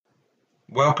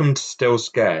Welcome to Still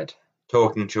Scared,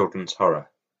 Talking Children's Horror,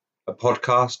 a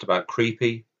podcast about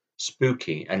creepy,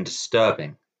 spooky and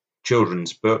disturbing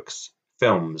children's books,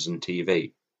 films and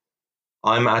TV.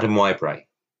 I'm Adam Wybray.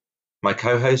 My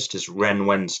co-host is Ren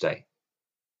Wednesday,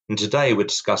 and today we're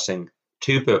discussing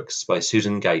two books by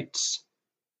Susan Gates,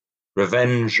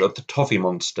 Revenge of the Toffee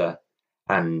Monster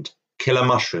and Killer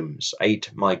Mushrooms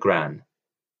Ate My Gran.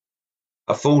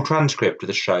 A full transcript of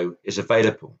the show is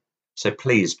available, so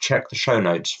please check the show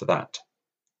notes for that.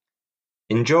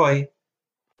 Enjoy!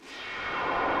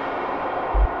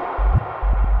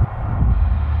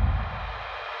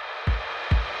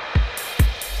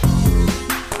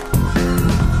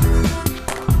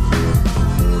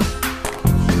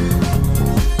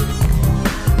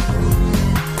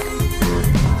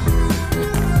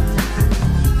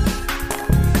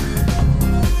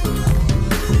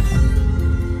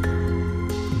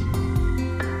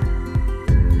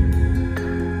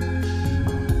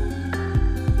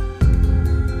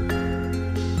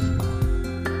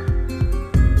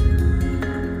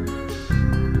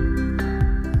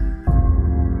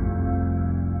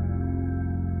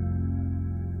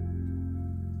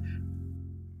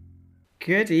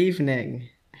 Good evening.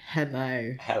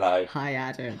 Hello. Hello. Hi,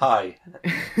 Adam. Hi.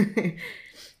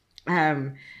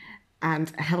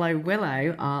 And hello,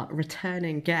 Willow, our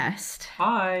returning guest.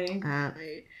 Hi.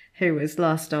 Who was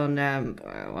last on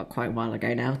quite a while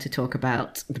ago now to talk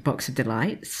about the Box of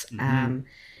Delights, and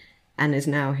is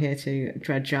now here to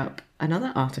dredge up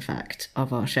another artifact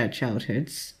of our shared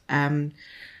childhoods,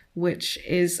 which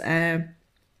is a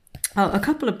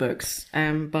couple of books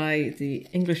by the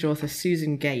English author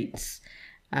Susan Gates,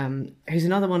 who's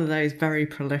another one of those very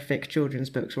prolific children's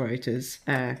books writers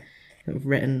who've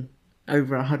written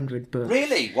over 100 books.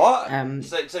 Really? What?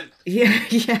 Yeah.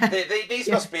 These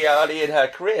must be early in her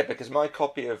career, because my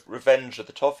copy of Revenge of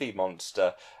the Toffee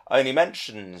Monster only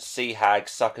mentions sea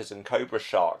hags, suckers and cobra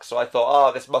sharks, so I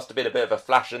thought, this must have been a bit of a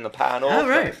flash in the pan author. Oh,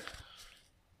 right.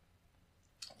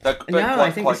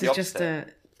 I think this is just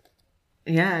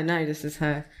this is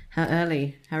her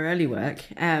early work.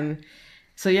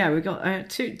 So yeah, we got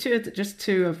two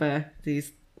of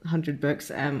these 100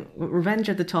 books. Revenge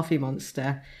of the Toffee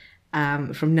Monster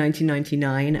from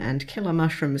 1999 and Killer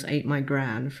Mushrooms Ate My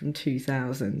Gran from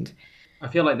 2000. I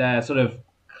feel like they're sort of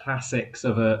classics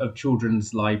of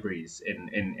children's libraries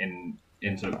in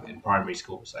primary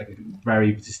schools. I can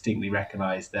very distinctly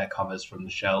recognise their covers from the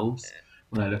shelves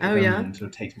when I look at them, and sort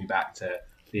of takes me back to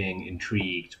being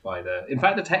intrigued by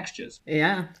the textures.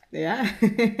 Yeah.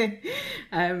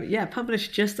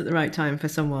 Published just at the right time for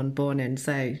someone born in,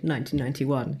 say,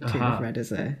 1991 to have read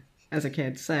as a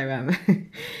kid. So,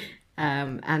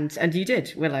 and you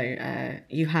did, Willow.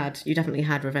 You definitely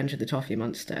had Revenge of the Toffee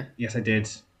Monster. Yes, I did.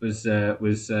 Was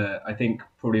I think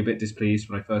probably a bit displeased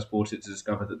when I first bought it to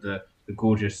discover that the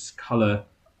gorgeous colour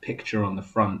picture on the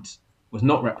front was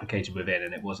not replicated within,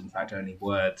 and it was in fact only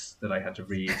words that I had to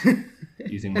read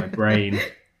using my brain.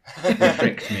 It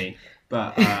tricked me,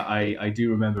 but I do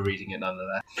remember reading it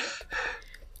nonetheless.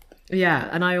 Yeah,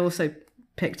 and I also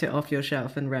picked it off your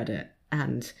shelf and read it,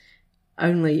 and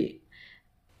only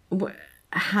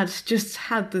had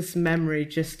this memory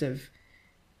just of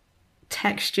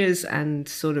textures and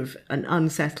sort of an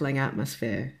unsettling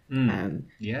atmosphere.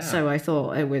 So I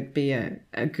thought it would be a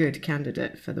good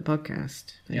candidate for the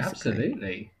podcast. Basically. Yeah,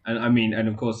 absolutely. And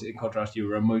of course, in contrast, you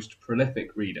were a most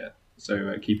prolific reader,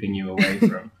 so keeping you away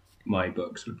from my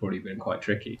books would probably have been quite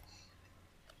tricky.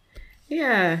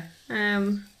 Yeah.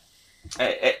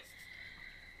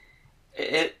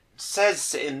 It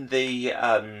says in the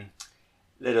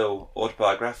little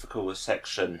autobiographical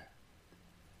section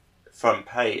front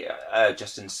page,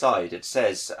 just inside, it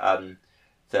says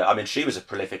that, she was a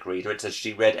prolific reader. It says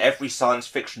she read every science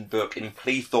fiction book in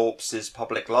Cleethorpes'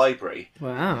 public library.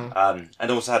 Wow.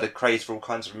 And also had a craze for all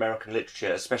kinds of American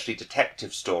literature, especially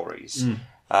detective stories,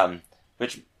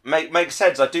 which makes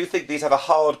sense. I do think these have a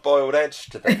hard-boiled edge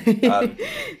to them.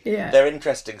 Yeah. They're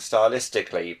interesting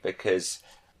stylistically because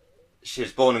she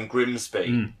was born in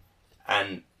Grimsby,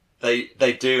 and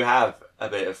they do have a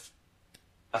bit of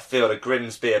a feel of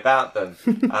Grimsby about them,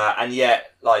 and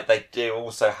yet, they do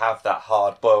also have that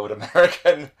hard-boiled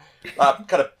American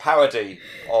kind of parody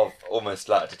of almost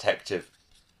like a detective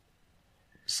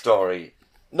story.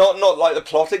 Not like the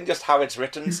plotting, just how it's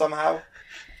written somehow.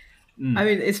 I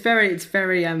mean, it's very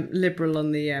liberal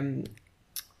on the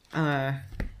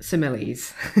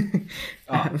similes.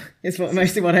 Is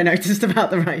mostly what I noticed about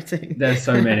the writing. There's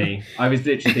so many. I was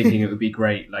literally thinking it would be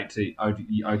great. I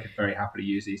could very happily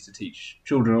use these to teach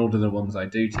children older than the ones I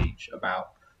do teach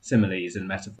about similes and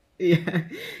metaphors. Yeah.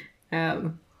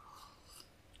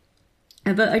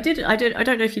 But I did. I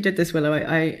don't know if you did this, Willow.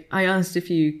 I asked if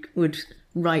you would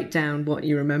write down what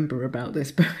you remember about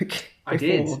this book I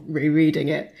did. before rereading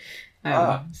it.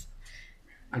 I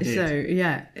did. So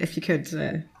yeah, if you could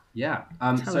Yeah.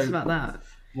 tell us about that.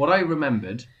 What I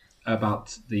remembered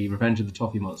about the Revenge of the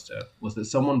Toffee Monster was that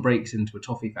someone breaks into a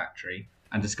toffee factory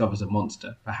and discovers a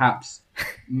monster. Perhaps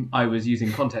I was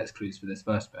using context clues for this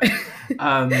first bit.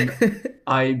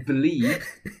 I believe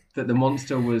that the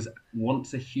monster was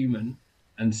once a human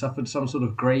and suffered some sort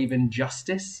of grave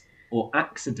injustice or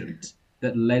accident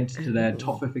that led to their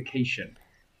toffification.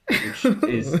 Which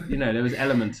is, there was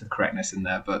elements of correctness in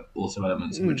there, but also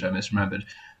elements in which I misremembered.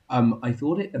 I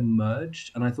thought it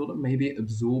emerged, and I thought that maybe it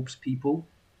absorbs people,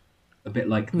 a bit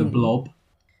like the Blob.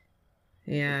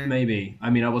 Yeah. Maybe. I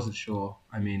mean, I wasn't sure.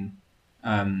 I mean,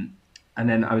 and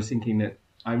then I was thinking that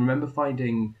I remember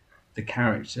finding the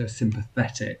character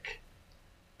sympathetic,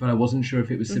 but I wasn't sure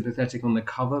if it was sympathetic on the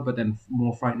cover, but then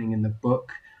more frightening in the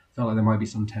book. Felt like there might be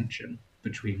some tension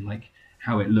between like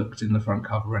how it looked in the front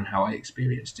cover and how I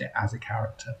experienced it as a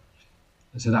character.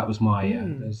 And so that was my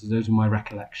those were my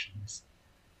recollections.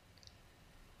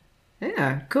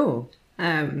 Yeah, cool.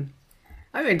 I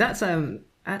mean, that's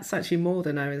actually more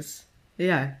than I was.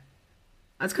 Yeah,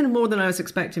 that's kind of more than I was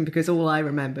expecting, because all I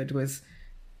remembered was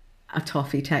a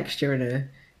toffee texture and a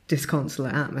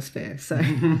disconsolate atmosphere. So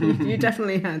you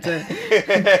definitely had to.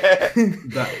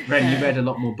 But Ren, you read a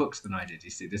lot more books than I did.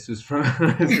 You see, this was from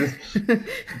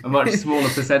a much smaller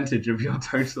percentage of your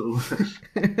total.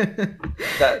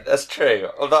 That's true.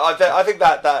 Although I think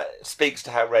that speaks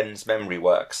to how Ren's memory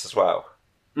works as well.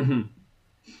 Mm-hmm.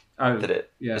 Oh, that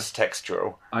it's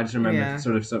textural. I just remember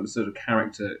some sort of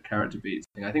character beats.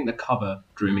 I think the cover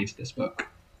drew me to this book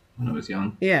when I was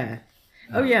young. Yeah.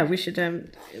 Oh yeah, we should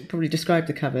probably describe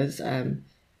the covers.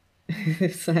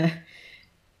 It's,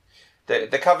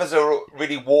 the covers are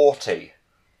really warty.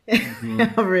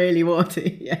 Really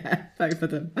warty, yeah, both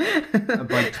of them.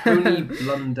 By Tony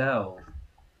Blundell.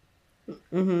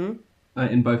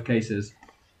 In both cases.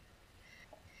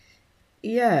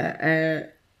 Yeah.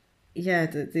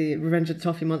 The Revenge of the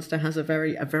Toffee Monster has a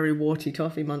very warty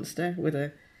toffee monster with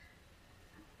a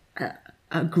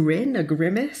grin, a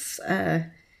grimace.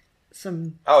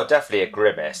 Definitely a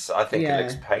grimace. I think it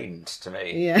looks pained to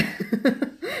me. Yeah.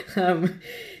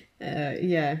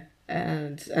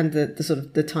 And the sort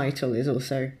of the title is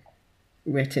also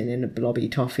written in a blobby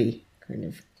toffee kind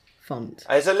of font.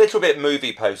 It's a little bit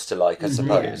movie poster like, I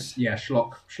suppose. Yeah,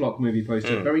 schlock movie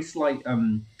poster. Very slight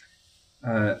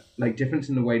difference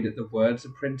in the way that the words are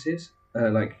printed,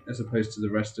 as opposed to the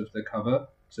rest of the cover.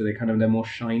 So they're more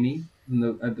shiny than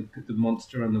the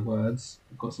monster and the words.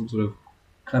 They've got some sort of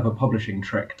clever publishing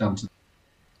trick done to them.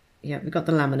 Yeah, we've got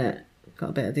the laminate. We've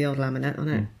got a bit of the old laminate on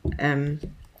it.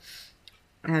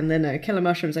 And then Killer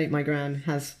Mushrooms Ate My Gran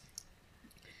has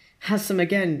some,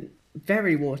 again,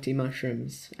 very warty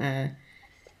mushrooms. Red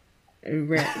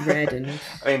and...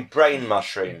 I mean, brain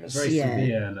mushrooms. Very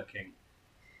severe looking.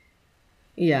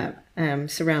 Yeah,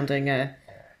 surrounding...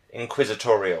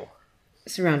 Inquisitorial.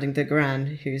 Surrounding the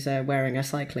Gran, who's wearing a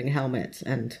cycling helmet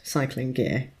and cycling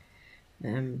gear.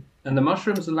 And the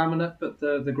mushroom's a laminate, but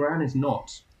the Gran is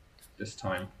not this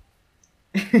time.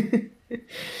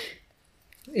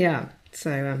 Yeah,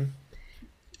 so...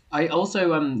 I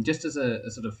also, just as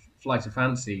a sort of flight of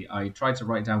fancy, I tried to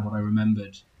write down what I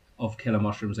remembered of Killer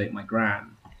Mushrooms Ate My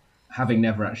Gran, having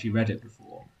never actually read it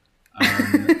before.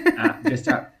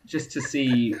 Just to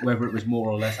see whether it was more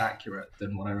or less accurate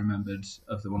than what I remembered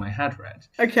of the one I had read.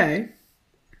 Okay.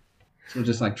 Sort of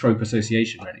just like trope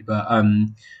association, really. But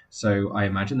so I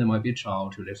imagine there might be a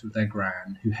child who lives with their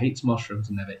Gran who hates mushrooms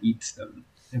and never eats them.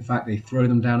 In fact, they throw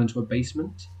them down into a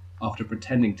basement after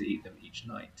pretending to eat them each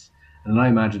night. And I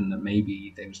imagine that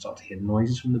maybe they would start to hear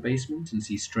noises from the basement and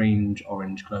see strange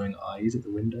orange glowing eyes at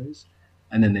the windows.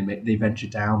 And then they venture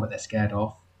down, but they're scared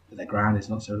off. But their Gran is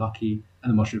not so lucky,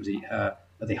 and the mushrooms eat her,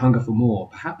 but they hunger for more.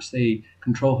 Perhaps they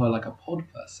control her like a pod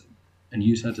person and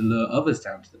use her to lure others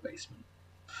down to the basement.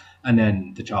 And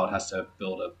then the child has to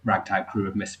build a ragtag crew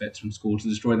of misfits from school to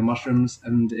destroy the mushrooms,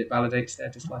 and it validates their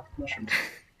dislike of mushrooms.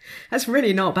 That's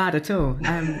really not bad at all.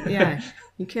 Yeah,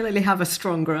 you clearly have a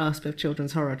strong grasp of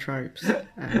children's horror tropes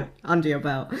under your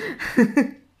belt.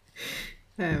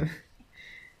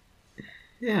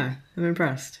 Yeah, I'm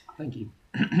impressed. Thank you.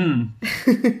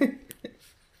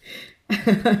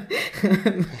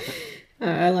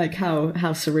 I like how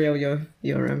surreal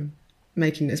you're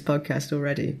making this podcast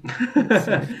already.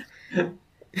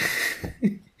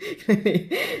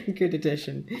 Good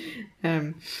addition.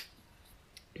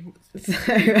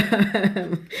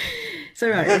 So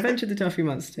right, Revenge of the Toffee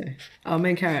Monster. Our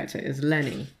main character is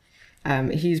Lenny,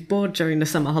 He's bored during the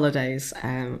summer holidays.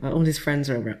 All his friends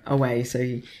are away,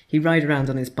 so he rides around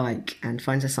on his bike and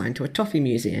finds a sign to a toffee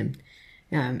museum.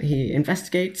 He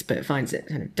investigates, but finds it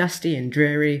kind of dusty and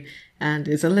dreary, and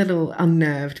is a little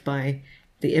unnerved by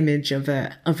the image of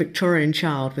a Victorian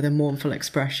child with a mournful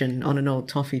expression on an old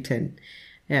toffee tin.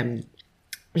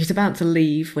 He's about to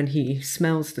leave when he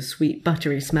smells the sweet,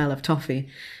 buttery smell of toffee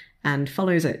and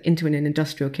follows it into an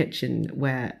industrial kitchen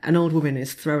where an old woman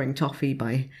is throwing toffee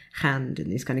by hand in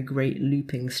these kind of great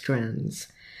looping strands.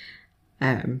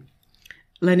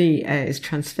 Lenny is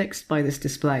transfixed by this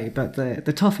display, but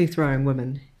the toffee-throwing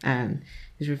woman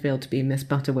is revealed to be Miss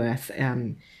Butterworth,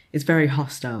 is very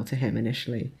hostile to him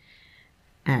initially.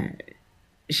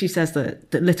 She says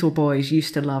that little boys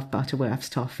used to love Butterworth's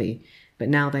toffee, but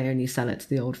now they only sell it to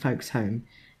the old folks' home,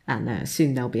 and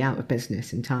soon they'll be out of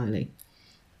business entirely.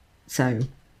 So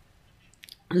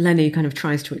Lenny kind of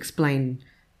tries to explain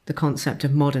the concept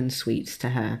of modern sweets to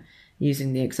her,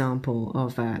 using the example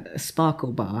of a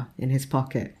sparkle bar in his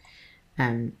pocket,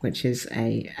 which is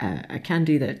a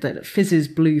candy that fizzes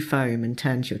blue foam and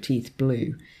turns your teeth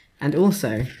blue, and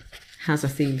also has a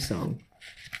theme song.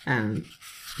 I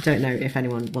don't know if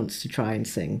anyone wants to try and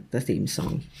sing the theme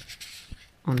song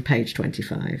on page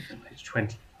 25. Page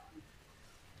 20.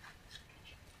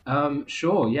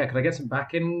 Sure, yeah. Could I get some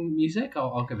backing music?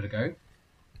 I'll give it a go.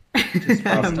 Just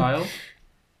style.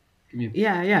 Give me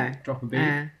Yeah. Drop a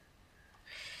beat.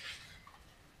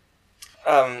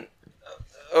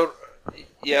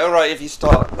 Yeah, all right. If you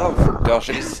start, oh gosh,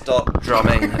 if you start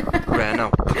drumming, Gran,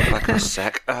 I'll come back in a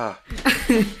sec.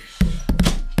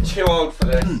 Too old for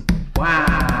this.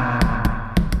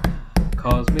 Wow.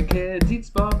 Cosmic kids eat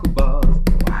sparkle bars.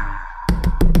 Wow.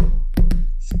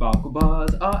 Sparkle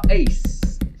bars are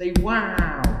ace. They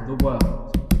wow the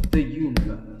world, the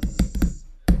universe.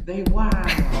 They wow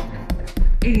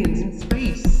aliens in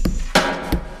space.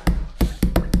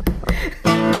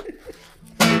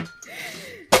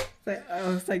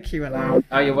 Oh, thank you, Alan.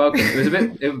 Oh, you're welcome. It was a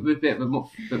bit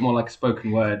more like a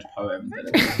spoken word poem than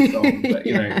it was a song, but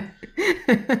you know.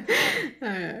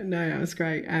 No, that was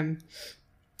great.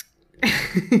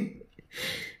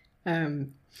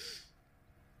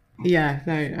 Yeah,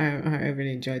 no, I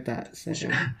really enjoyed that. So,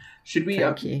 should we?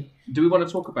 Thank you. Do we want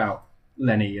to talk about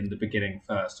Lenny in the beginning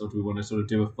first, or do we want to sort of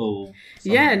do a full?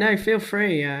 Yeah, no, feel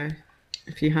free.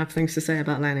 If you have things to say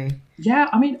about Lenny. Yeah,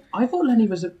 I mean, I thought Lenny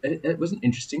was an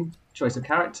interesting choice of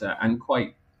character and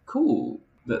quite cool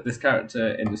that this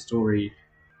character in the story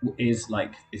is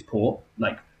poor,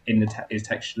 like is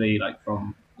textually like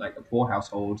from like a poor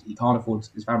household. He can't afford,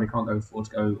 his family can't afford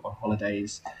to go on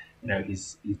holidays. You know,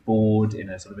 he's bored in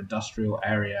a sort of industrial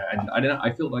area, and I don't know.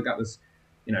 I feel like that was,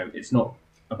 you know, it's not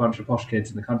a bunch of posh kids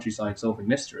in the countryside solving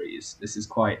mysteries. This is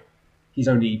quite. He's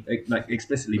only like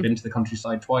explicitly been to the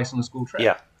countryside twice on a school trip.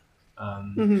 Yeah.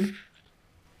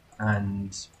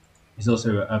 And he's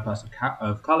also a person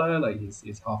of color. Like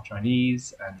he's half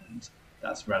Chinese, and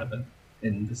that's relevant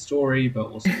in the story, but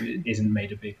also it isn't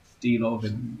made a big deal of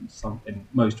in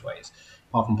most ways,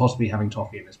 apart from possibly having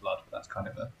toffee in his blood. But that's kind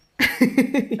of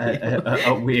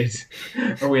a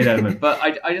weird element. But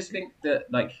I just think that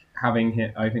like having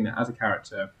him, I think that as a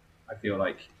character, I feel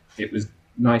like it was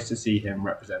nice to see him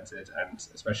represented, and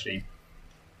especially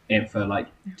for like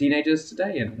teenagers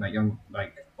today and like young,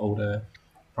 like older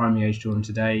primary age children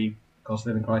today. Cost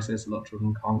of living crisis, a lot of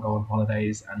children can't go on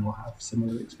holidays and will have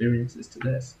similar experiences to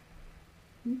this.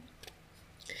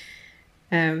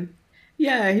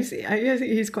 Yeah, I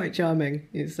think he's quite charming.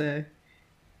 He's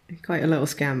quite a little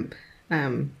scamp.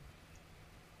 But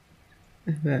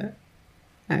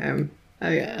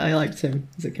I liked him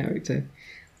as a character.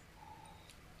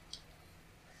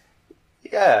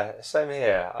 Yeah, same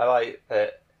here. I like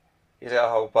that he's got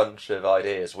a whole bunch of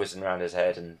ideas whizzing around his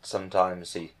head, and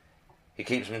sometimes he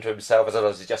keeps them to himself, as well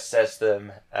as he just says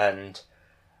them, and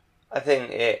I think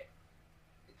it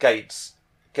gets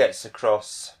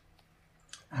across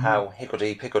how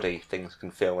higgledy-piggledy things can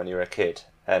feel when you're a kid,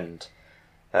 and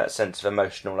that sense of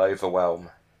emotional overwhelm,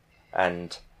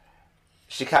 and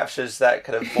she captures that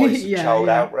kind of voice of child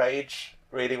outrage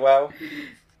really well.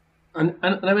 And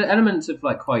there were elements of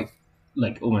like quite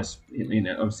like almost, you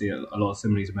know, obviously a lot of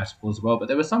similes and metaphors as well, but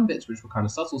there were some bits which were kind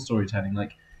of subtle storytelling,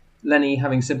 like Lenny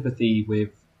having sympathy with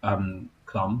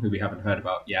Clum, who we haven't heard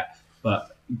about yet,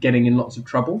 but getting in lots of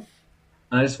trouble.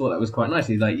 And I just thought that was quite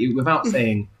nicely, like without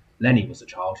saying Lenny was a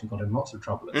child who got in lots of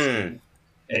trouble at school.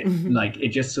 It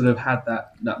just sort of had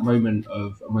that moment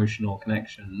of emotional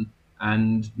connection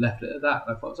and left it at that.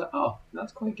 And I thought, I was like, oh,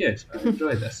 that's quite good. I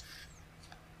enjoyed this.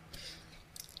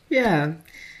 Yeah.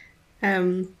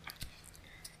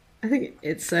 I think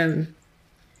it's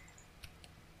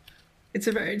it's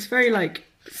very like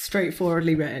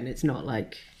straightforwardly written. It's not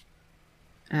like,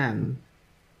 like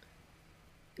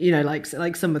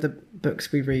some of the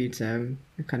books we read are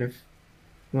kind of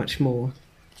much more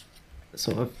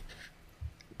sort of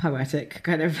poetic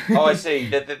kind of. Oh, I see.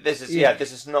 This is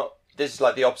This is not. This is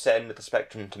like the opposite end of the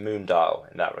spectrum to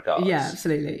Moondial in that regard. Yeah,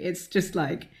 absolutely. It's just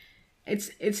like it's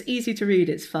easy to read.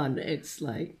 It's fun. It's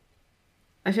like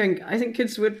I think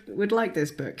kids would like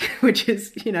this book, which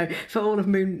is for all of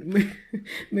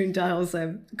Moondial's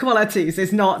qualities,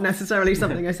 is not necessarily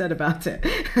something I said about it.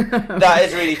 That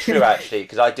is really true, actually,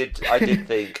 because I did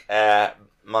think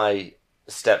my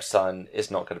stepson is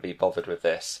not going to be bothered with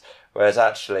this, whereas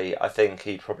actually I think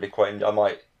he'd probably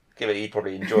he'd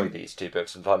probably enjoy these two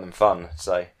books and find them fun.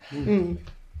 So, and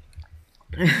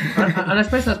I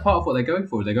suppose that's part of what they're going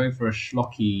for. They're going for a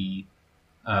schlocky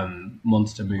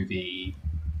monster movie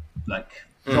like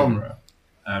genre,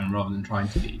 rather than trying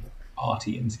to be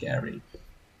arty and scary.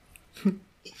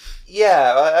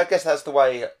 Yeah, I guess that's the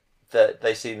way that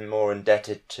they seem more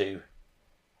indebted to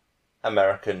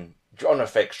American genre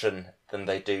fiction than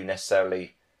they do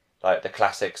necessarily like the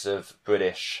classics of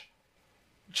British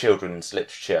children's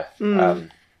literature,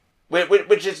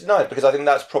 which is nice because I think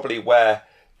that's probably where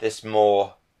this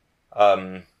more,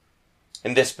 in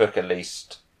this book at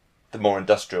least, the more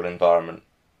industrial environment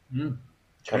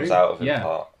comes out of in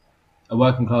part. A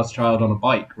working class child on a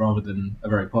bike rather than a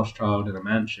very posh child in a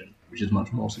mansion, which is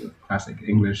much more sort of classic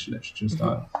English literature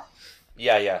style.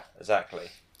 Yeah, exactly.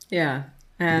 Yeah.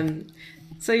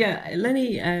 So yeah,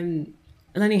 Lenny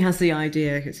has the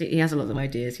idea. He has a lot of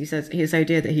ideas. He says his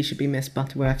idea that he should be Miss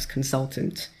Butterworth's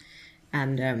consultant,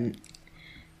 and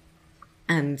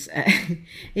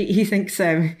he thinks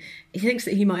that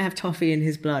he might have toffee in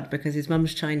his blood because his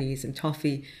mum's Chinese and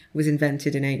toffee was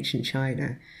invented in ancient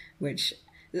China, which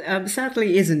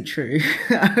sadly isn't true.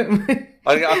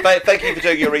 Thank you for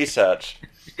doing your research.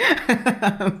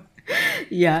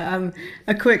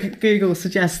 A quick Google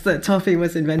suggests that toffee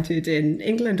was invented in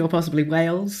England or possibly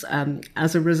Wales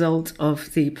as a result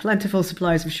of the plentiful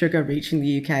supplies of sugar reaching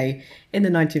the UK in the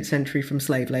 19th century from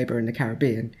slave labour in the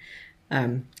Caribbean.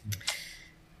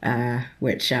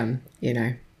 Which I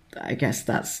guess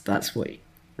that's what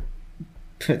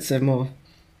puts a more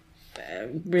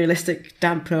realistic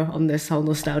damper on this whole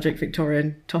nostalgic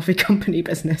Victorian toffee company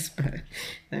business. But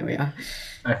there we are.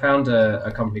 I found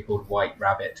a company called White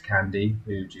Rabbit Candy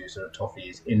who do sort of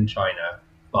toffees in China,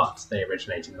 but they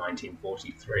originated in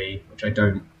 1943, which I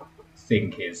don't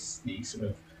think is the sort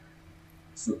of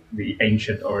the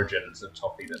ancient origins of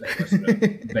toffee that they were sort of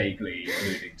vaguely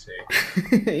alluding to.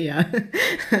 Yeah.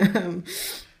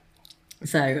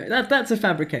 So that's a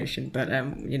fabrication, but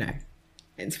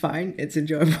it's fine. It's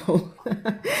enjoyable.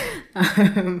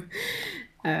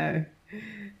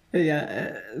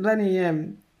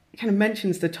 Lenny kind of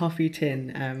mentions the toffee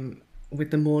tin with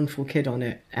the mournful kid on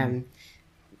it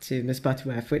to Miss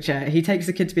Butterworth, which he takes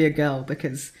the kid to be a girl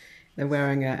because they're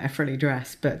wearing a frilly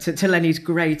dress. But to Lenny's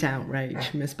great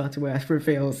outrage, Miss Butterworth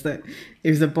reveals that it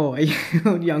was a boy,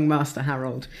 young Master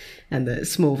Harold, and that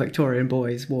small Victorian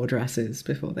boys wore dresses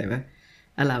before they were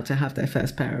allowed to have their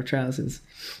first pair of trousers.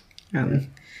 Indeed,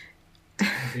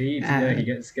 he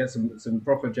gets some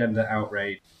proper gender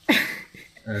outrage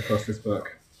across this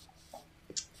book.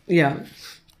 Yeah.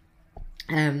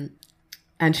 And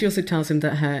she also tells him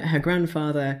that her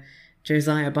grandfather,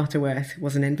 Josiah Butterworth,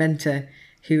 was an inventor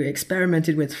who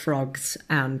experimented with frogs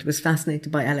and was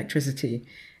fascinated by electricity,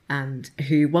 and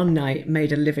who one night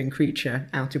made a living creature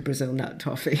out of Brazil nut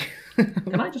toffee.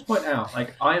 Can I just point out,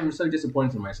 I am so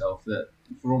disappointed in myself that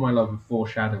for all my love of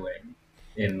foreshadowing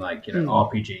in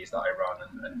RPGs that I run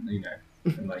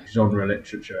and like genre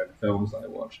literature and films that I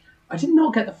watch, I did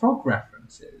not get the frog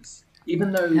references.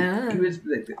 Even though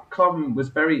Clum was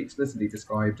very explicitly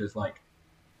described as like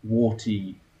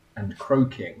warty and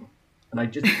croaking, and I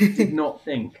just did not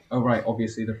think, oh right,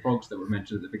 obviously the frogs that were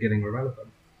mentioned at the beginning were relevant.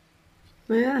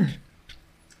 Yeah.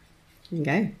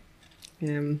 Okay.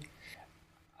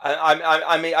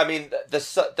 I mean,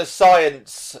 the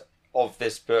science of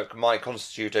this book might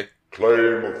constitute a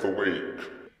claim of the week.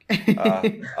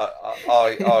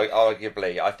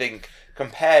 Arguably, I think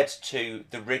compared to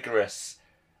the rigorous.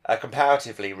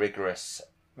 Comparatively rigorous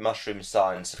mushroom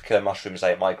science of Killer Mushrooms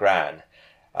Ate My Gran.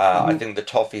 I think the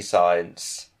toffee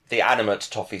science, the animate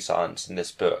toffee science in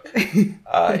this book,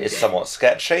 is somewhat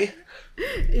sketchy.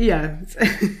 Yeah.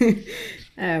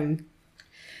 And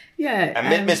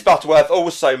Miss Butterworth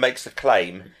also makes the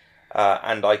claim,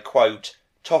 and I quote,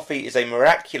 "Toffee is a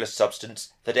miraculous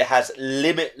substance that it has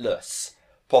limitless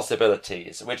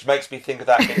possibilities," which makes me think of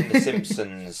that bit in The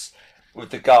Simpsons with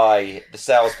the guy, the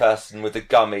salesperson with the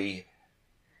gummy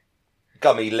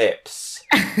gummy lips,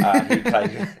 who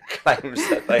claims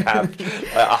that they have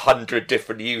 100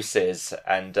 different uses,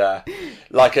 and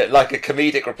like a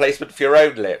comedic replacement for your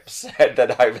own lips. And then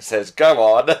Homer says, "Go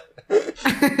on."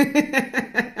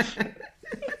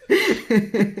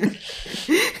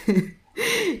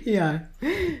 Yeah.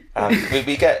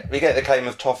 We get the claim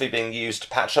of toffee being used to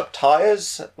patch up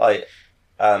tyres, like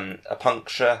a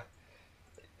puncture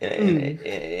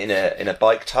in a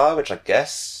bike tyre, which I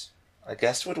guess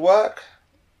would work.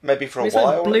 Maybe for a It's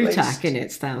while. like blue at tack least. in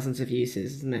its thousands of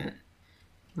uses, isn't it?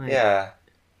 Like, Yeah.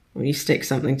 when you stick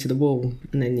something to the wall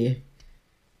and then you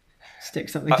stick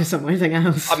something to something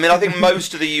else. I mean, I think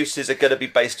most of the uses are going to be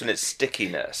based on its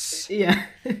stickiness. Yeah.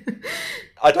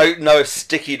 I don't know if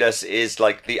stickiness is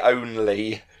like the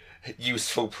only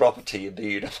useful property in the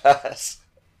universe.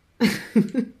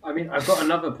 I mean, I've got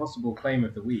another possible claim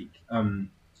of the week.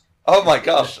 Oh my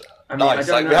gosh. I mean, nice.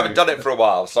 I don't We haven't know. done it for a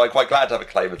while, so I'm quite glad to have a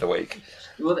claim of the week.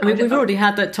 Well, I mean, we've already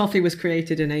had that toffee was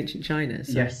created in ancient China.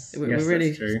 So Yes, we're really...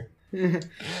 that's true.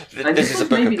 And This is a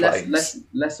book maybe of claims.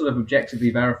 less sort of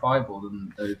objectively verifiable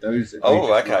than those.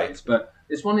 Oh, okay. Lies. But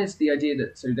this one is the idea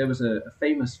that there was a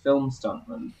famous film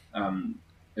stuntman,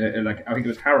 like I think it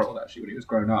was Harold actually when he was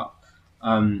grown up.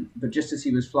 But just as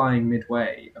he was flying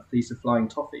midway, a piece of flying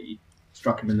toffee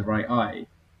struck him in the right eye,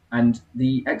 and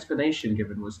the explanation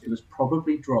given was it was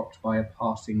probably dropped by a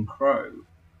passing crow.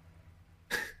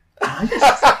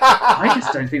 I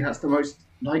just don't think that's the most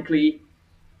likely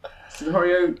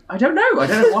scenario. I don't know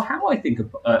how I think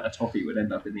a toffee would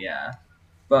end up in the air,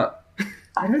 but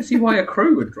I don't see why a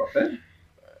crow would drop it.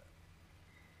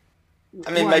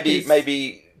 I mean,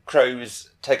 maybe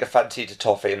crows take a fancy to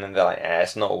toffee and then they're like,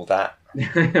 it's not all that.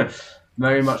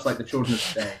 Very much like the children of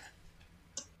today.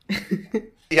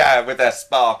 Yeah, with their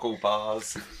sparkle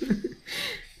bars.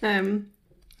 I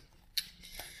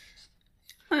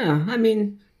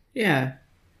mean, yeah.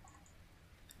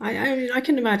 I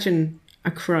can imagine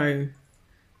a crow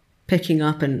picking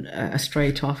up a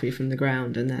stray toffee from the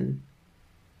ground and then,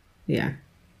 yeah,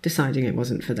 deciding it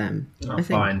wasn't for them. Oh, I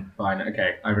think. fine.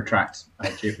 Okay, I retract. I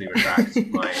cheerfully retract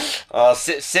my...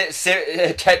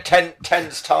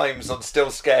 Tense times. I'm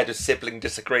still scared of sibling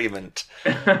disagreement.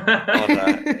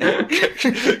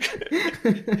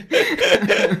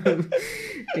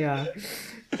 Yeah.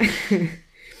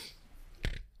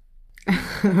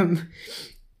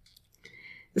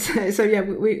 So yeah,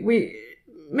 we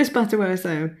Miss Butterworth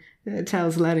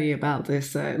tells Lenny about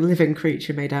this living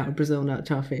creature made out of Brazil nut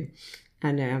toffee,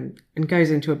 and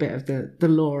goes into a bit of the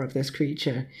lore of this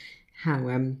creature, how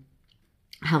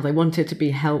they want it to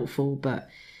be helpful, but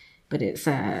its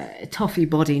toffee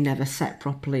body never set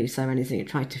properly, so anything it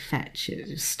tried to fetch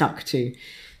it stuck to,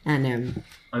 and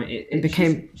I mean, it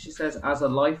became. She says, as a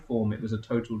life form, it was a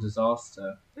total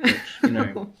disaster. Which,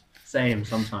 same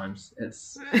sometimes.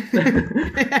 It's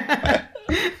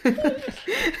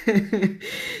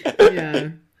yeah,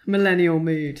 millennial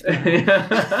mood.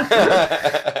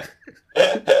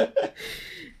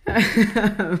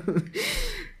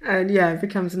 And yeah, it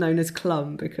becomes known as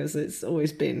Clum because it's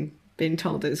always been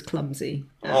told it's clumsy.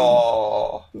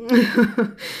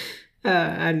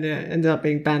 And ended up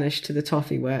being banished to the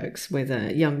Toffee Works with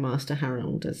young Master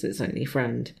Harold as its only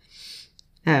friend.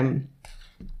 And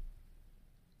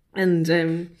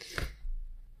then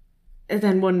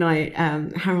one night,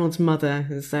 Harold's mother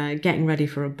is getting ready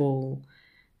for a ball,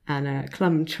 and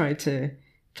Clum tries to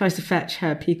fetch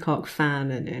her peacock fan,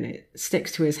 and it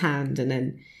sticks to his hand, and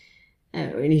then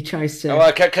when he tries to...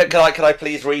 Can I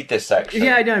please read this section?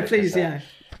 Yeah, no, please, yeah.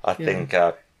 I think...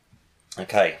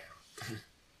 okay.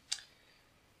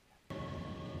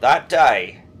 That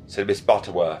day, said Miss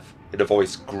Butterworth, in a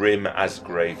voice grim as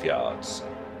graveyards,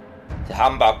 the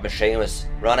humbug machine was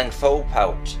running full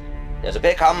pelt. There was a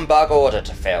big humbug order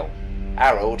to fill.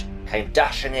 Harold came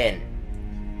dashing in.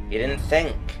 He didn't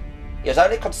think. He was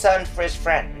only concerned for his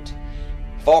friend.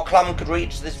 Before Clum could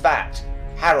reach this vat,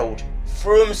 Harold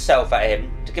threw himself at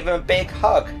him to give him a big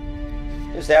hug.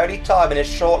 It was the only time in his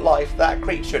short life that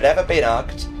creature had ever been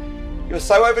hugged. He was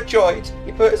so overjoyed,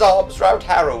 he put his arms round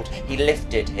Harold. He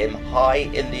lifted him high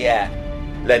in the air.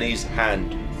 Lenny's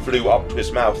hand flew up to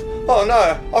his mouth. Oh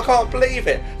no, I can't believe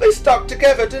it. They stuck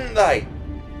together, didn't they?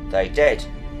 They did.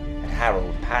 And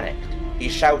Harold panicked. He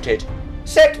shouted,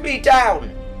 "Set me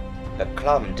down!" But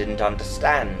Clum didn't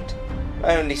understand.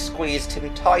 Only squeezed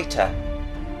him tighter.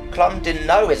 Clum didn't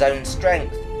know his own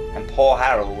strength, and poor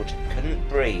Harold couldn't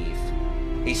breathe.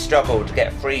 He struggled to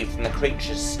get free from the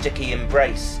creature's sticky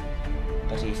embrace,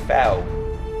 but he fell.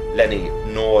 Lenny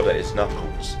gnawed at his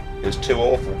knuckles. It was too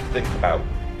awful to think about.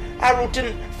 Harold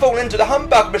didn't fall into the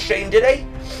humbug machine, did he?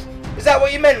 Is that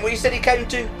what you meant when you said he came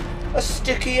to A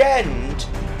sticky end?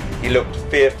 He looked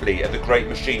fearfully at the great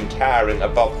machine towering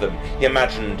above them. He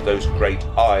imagined those great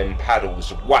iron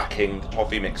paddles whacking the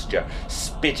toffee mixture,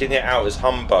 spitting it out as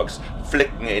humbugs,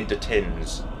 flicking it into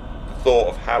tins. The thought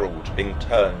of Harold being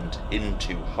turned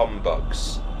into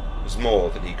humbugs was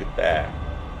more than he could bear.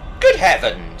 Good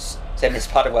heavens, said Miss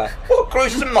Butterworth. What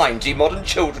gruesome minds you modern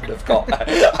children have got.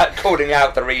 Calling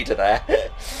out the reader there.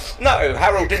 No,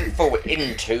 Harold didn't fall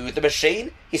into the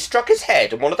machine. He struck his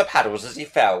head on one of the paddles as he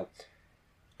fell.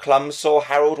 Clum saw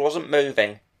Harold wasn't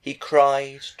moving. He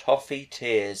cried toffee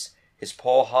tears. His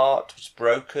poor heart was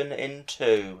broken in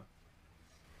two.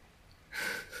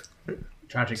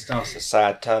 Tragic stuff. It's a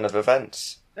sad turn of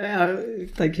events.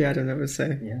 Thank you, Adam. That was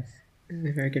Yes.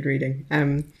 very good reading.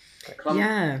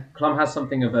 Clum has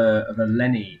something of a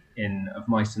Lenny in Of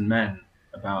Mice and Men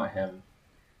about him.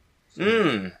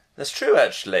 That's true,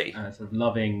 actually. Sort of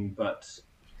loving, but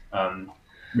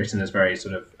written as very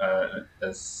sort of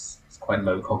as quite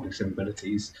low cognitive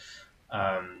abilities.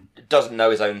 Doesn't know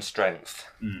his own strength.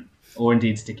 Or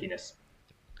indeed stickiness.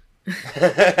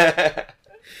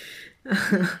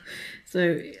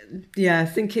 So, yeah, I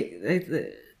think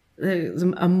there's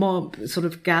a mob sort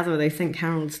of gather. They think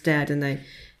Harold's dead, and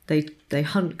they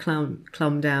hunt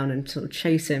Clum down and sort of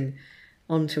chase him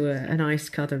onto an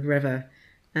ice-covered river.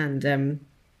 And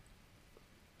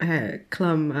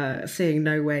Clum, seeing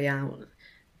no way out,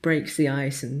 breaks the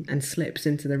ice and slips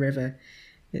into the river.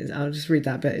 I'll just read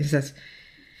that bit. It says,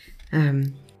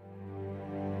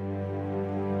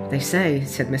 "They say,"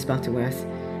 said Miss Butterworth,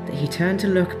 "that he turned to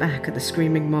look back at the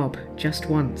screaming mob just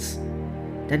once.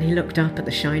 Then he looked up at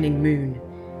the shining moon.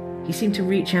 He seemed to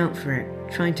reach out for it,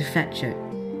 trying to fetch it.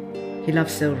 He loved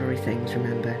silvery things,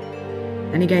 remember.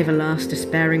 Then he gave a last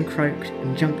despairing croak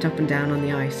and jumped up and down on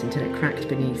the ice until it cracked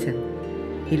beneath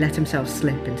him. He let himself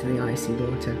slip into the icy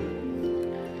water."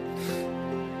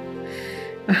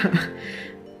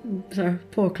 So,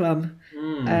 poor Clum.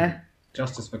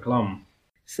 Justice for Clum.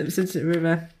 Slips into the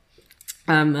river.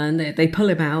 And they pull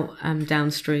him out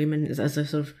downstream and as a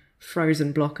sort of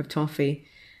frozen block of toffee.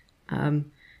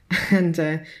 And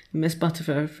Miss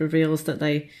Butterworth reveals that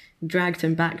they dragged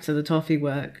him back to the toffee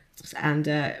works and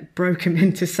broke him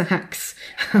into sacks.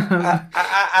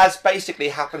 As basically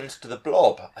happens to the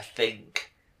Blob, I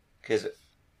think. Because,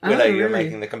 Willow, you're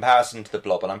making the comparison to the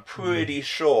Blob, and I'm pretty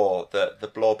sure that the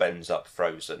Blob ends up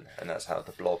frozen, and that's how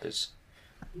the Blob is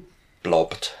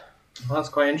blobbed. Well, that's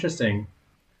quite interesting.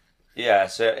 Yeah,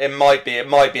 so it might be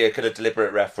a kind of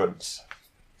deliberate reference.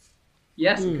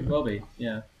 Yes, it could well be.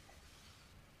 Yeah.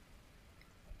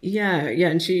 Yeah,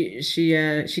 and she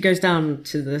goes down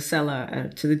to the cellar,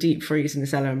 to the deep freeze in the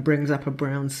cellar, and brings up a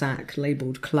brown sack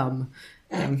labelled Clum.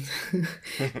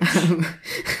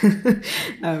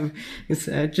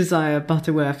 Josiah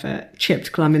Butterworth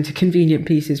chipped Clum into convenient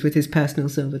pieces with his personal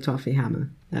silver toffee hammer.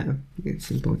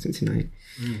 It's important to note.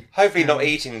 Hopefully not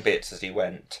eating bits as he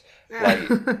went.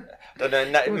 Like, I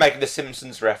don't know, making the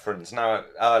Simpsons reference. Now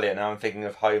I'm thinking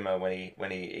of Homer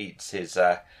when he eats his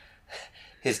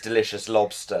delicious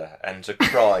lobster and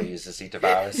cries as he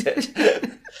devours it.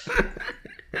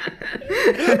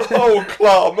 Oh,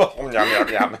 Clum! Yum, yum,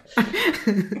 yum.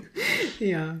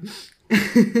 Yeah.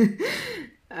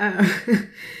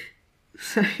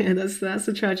 So yeah, that's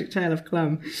the tragic tale of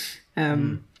Clum.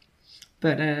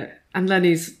 But and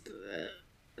Lenny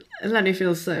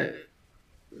feels that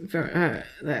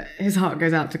his heart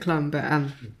goes out to Clum, but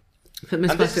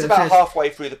Miss and this is about halfway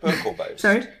through the book almost.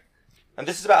 Sorry. And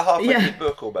this is about halfway through the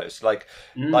book almost. Like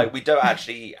we don't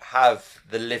actually have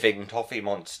the living toffee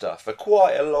monster for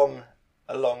quite a long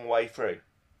way through.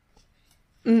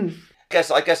 I guess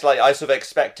like I sort of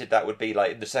expected that would be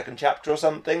like in the second chapter or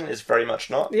something. It's very much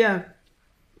not. Yeah.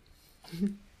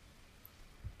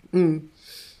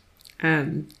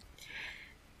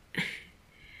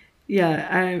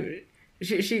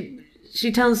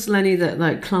 She tells Lenny that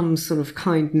like Clum's sort of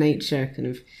kind nature kind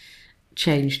of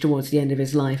changed towards the end of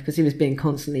his life because he was being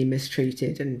constantly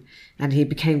mistreated and he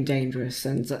became dangerous,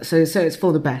 and so it's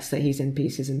for the best that he's in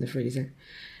pieces in the freezer.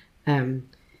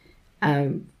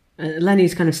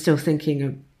 Lenny's kind of still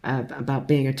thinking about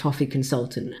being a toffee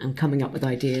consultant and coming up with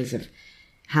ideas of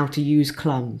how to use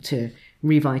Clum to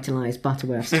revitalise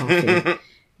Butterworth's toffee.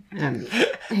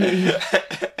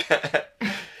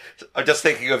 I'm just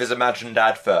thinking of his imagined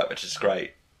advert, which is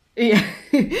great. Yeah,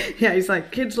 yeah. He's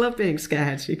like, kids love being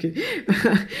scared. You could.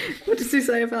 What does he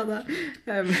say about that?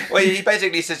 Well, he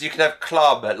basically says you can have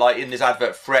Clum like in this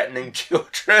advert threatening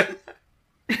children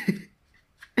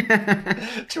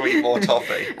to eat more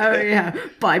toffee. Oh yeah,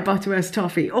 buy Butterworth's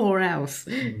toffee or else.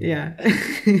 Yeah.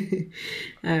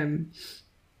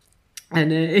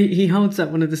 And he holds up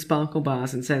one of the sparkle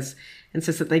bars and says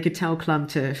that they could tell Clum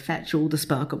to fetch all the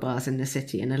sparkle bars in the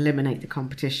city and eliminate the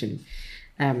competition.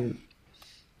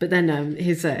 But then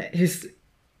his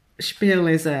spiel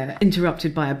is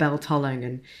interrupted by a bell tolling,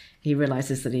 and he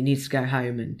realises that he needs to go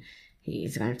home, and he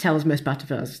kind of tells Miss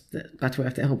Butterworth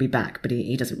that he'll be back, but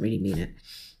he doesn't really mean it.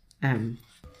 And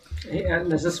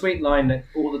there's a sweet line that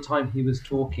all the time he was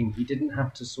talking, he didn't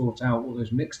have to sort out all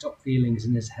those mixed up feelings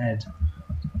in his head,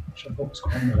 which I thought was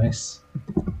quite nice.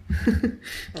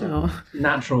 Oh.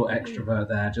 Natural extrovert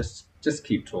there. Just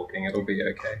keep talking, it'll be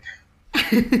okay.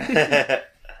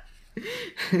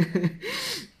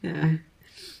 Yeah.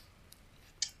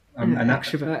 And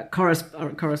extrovert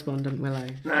correspondent Willow.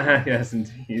 Yes,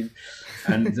 indeed.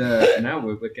 And now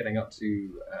we're getting up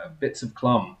to bits of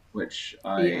Clum, which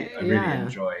I really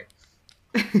enjoy.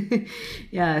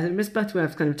 Yeah, Miss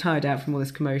Butterworth's kind of tired out from all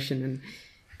this commotion and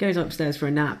goes upstairs for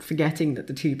a nap, forgetting that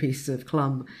the 2 pieces of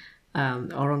Clum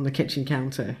are on the kitchen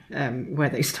counter where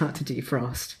they start to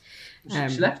defrost.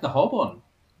 She left the hob on.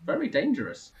 Very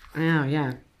dangerous. Oh,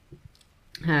 yeah.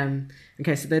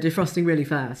 Okay, so they're defrosting really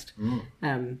fast.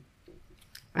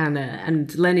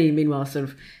 And Lenny, meanwhile, sort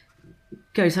of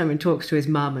goes home and talks to his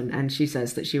mum, and she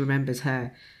says that she remembers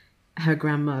her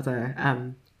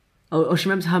grandmother, or she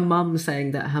remembers her mum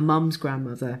saying that her mum's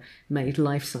grandmother made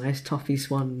life-size toffee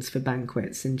swans for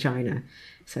banquets in China.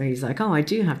 So he's like, oh, I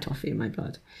do have toffee in my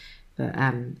blood. But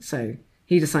so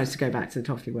he decides to go back to the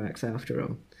Toffee Works after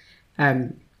all.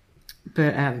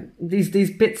 But these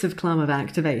bits of Clum have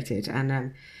activated,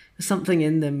 and something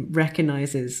in them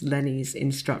recognises Lenny's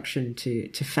instruction to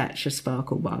fetch a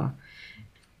sparkle bar.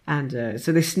 And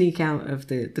so they sneak out of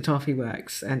the Toffee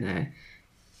Works and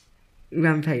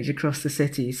rampage across the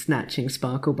city, snatching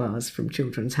sparkle bars from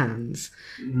children's hands.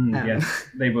 Yes,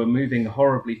 they were moving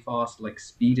horribly fast, like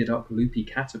speeded up loopy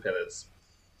caterpillars.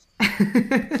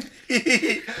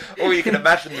 Or you can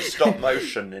imagine the stop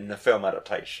motion in the film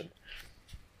adaptation.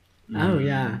 Oh,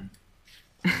 yeah.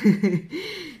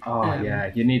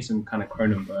 Yeah, you need some kind of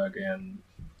Cronenbergian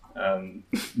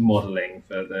modelling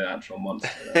for the actual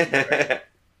monster.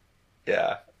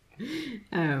 Yeah.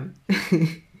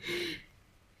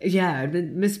 Yeah,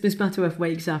 Miss Butterworth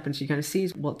wakes up and she kind of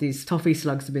sees what these toffee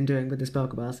slugs have been doing with the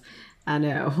sparkle bars, and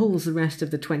hauls the rest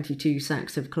of the 22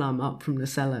 sacks of Clum up from the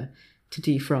cellar to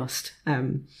defrost.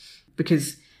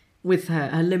 Because with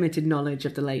her limited knowledge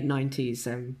of the late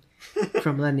 90s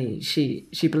from Lenny, she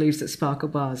believes that sparkle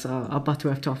bars are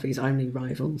Butterworth Toffee's only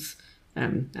rivals,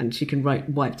 and she can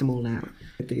wipe them all out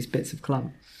with these bits of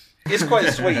Clum. It's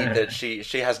quite sweet that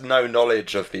she has no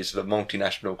knowledge of these sort of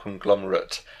multinational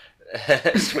conglomerate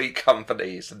sweet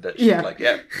companies, and that she's like,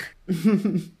 yeah.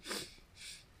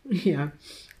 Yeah.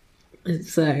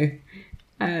 So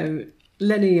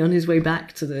Lenny, on his way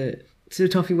back to the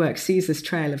Toffee Works, sees this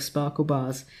trail of sparkle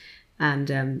bars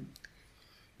and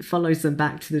follows them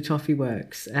back to the Toffee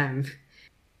Works.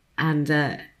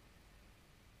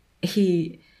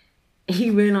 He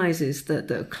realises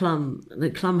that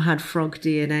Clum had frog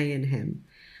DNA in him,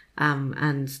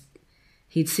 and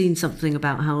he'd seen something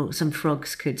about how some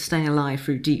frogs could stay alive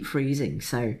through deep freezing.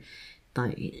 So,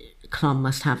 like, Clum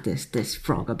must have this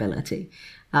frog ability.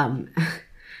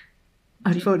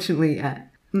 Unfortunately,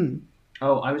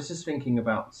 Oh, I was just thinking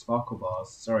about sparkle bars.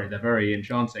 Sorry, they're very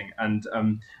enchanting. And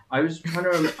I was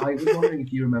wondering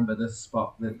if you remember the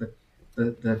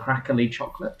crackly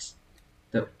chocolate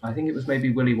that I think it was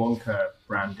maybe Willy Wonka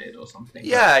branded or something.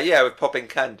 Yeah, with popping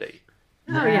candy.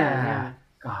 Oh yeah.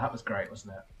 God, that was great,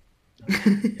 wasn't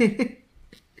it?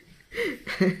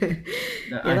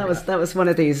 That was one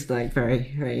of these like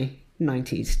very, very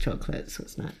 90s chocolates,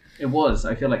 wasn't it? It was.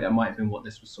 I feel like that might have been what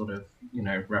this was sort of,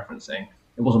 referencing.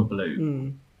 It wasn't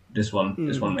blue. This one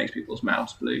makes people's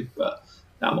mouths blue, but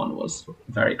that one was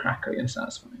very crackly and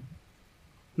satisfying.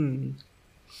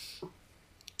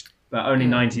 But only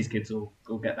 90s kids will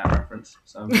get that reference.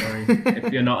 So I'm sorry.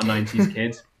 If you're not a 90s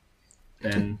kid,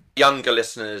 then... Younger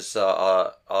listeners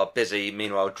are busy,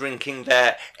 meanwhile, drinking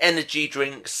their energy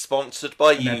drinks sponsored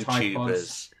by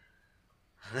YouTubers.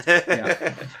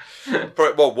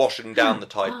 Well, washing down the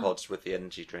Tide Pods with the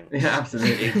energy drink. Yeah,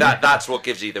 absolutely. That's what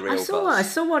gives you the real buzz. I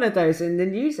saw one of those in the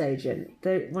newsagent.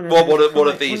 One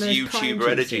of these YouTuber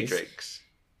energy drinks.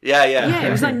 Yeah. Yeah,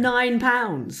 it was like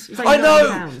 £9. It was like I know.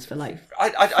 £9 for like.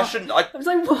 I shouldn't. I was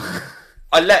like, what?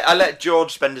 I let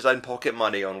George spend his own pocket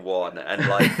money on one, and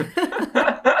like,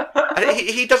 and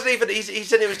he doesn't even. He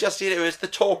said it was just it was the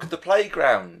talk of the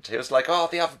playground. It was like, oh,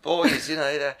 the other boys, he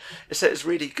said it's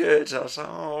really good. I was like,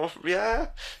 oh yeah,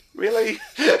 really.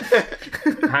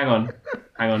 Hang on.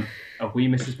 Are we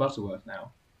Mrs. Butterworth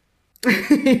now?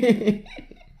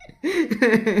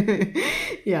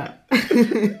 Yeah.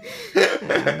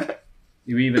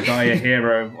 You either die a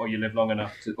hero, or you live long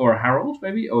enough to, or a Harold,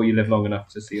 maybe, or you live long enough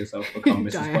to see yourself become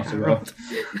Mrs. Die a Butterworth.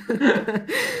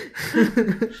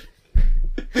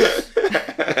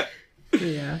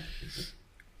 Yeah.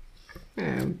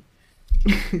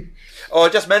 Oh, I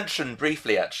just mentioned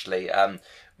briefly, actually,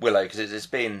 Willow, because it's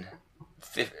been,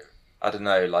 I don't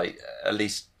know, like at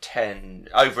least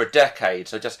over a decade.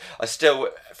 So I still,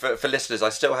 for listeners, I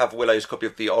still have Willow's copy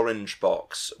of the Orange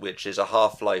Box, which is a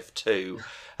Half-Life 2.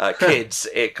 Kids,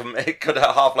 it could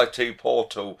have Half-Life 2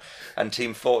 Portal and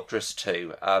Team Fortress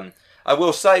 2. I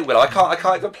will say, Will, I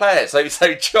can't even play it. So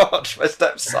George, my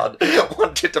stepson,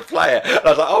 wanted to play it, and I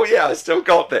was like, oh yeah, I still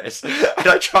got this. And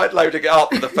I tried loading it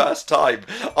up for the first time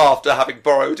after having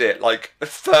borrowed it like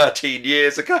 13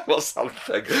 years ago or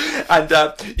something. And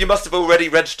you must have already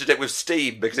registered it with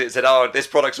Steam, because it said, oh, this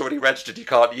product's already registered, you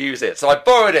can't use it. So I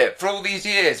borrowed it for all these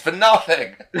years for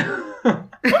nothing.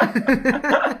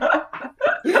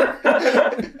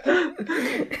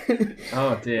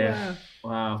 Oh dear!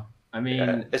 Wow. I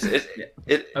mean,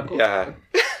 yeah.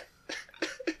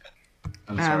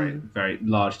 I'm sorry, very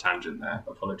large tangent there.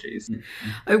 Apologies.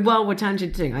 Oh, while we're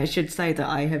tangenting, I should say that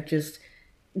I have just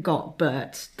got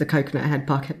Bert, the coconut head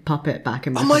puppet, back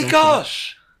in my Oh my possession.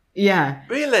 gosh! Yeah.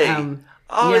 Really? Is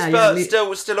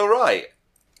Bert still all right?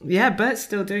 Yeah, Bert's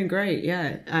still doing great.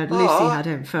 Yeah, Lucy had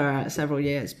him for several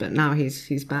years, but now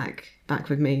he's back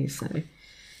with me. So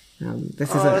this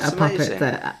is a puppet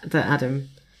that Adam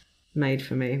made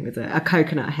for me with a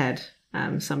coconut head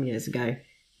some years ago,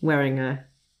 wearing a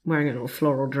little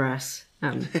floral dress.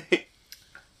 Very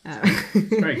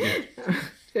good.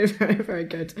 Very, very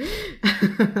good.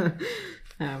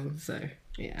 So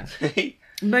yeah,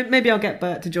 maybe I'll get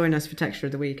Bert to join us for Texture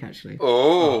of the Week. Actually,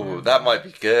 that might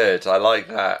be good. I like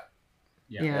that.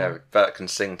 Yeah. Bert can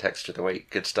sing Texture of the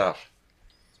Week. Good stuff.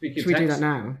 Should we do that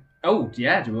now? Oh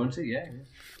yeah, do we want to? Yeah.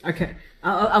 Okay,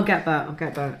 I'll get Bert.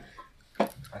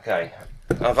 Okay.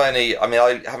 I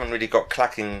haven't really got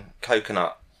clacking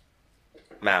coconut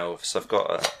mouths. I've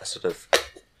got a sort of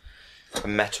a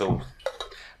metal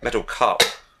cup,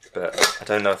 but I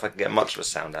don't know if I can get much of a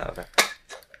sound out of it.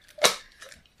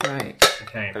 Right.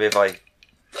 Okay. Maybe if I...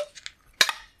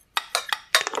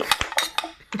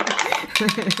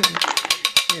 Here's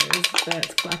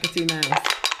Bert's clackety mouth.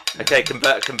 Okay, can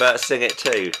Bert sing it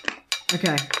too?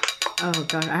 Okay. Oh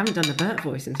god, I haven't done the Bert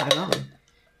voice in so long.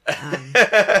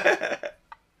 Okay.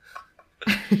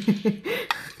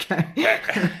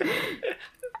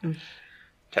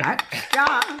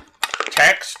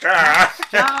 Texture of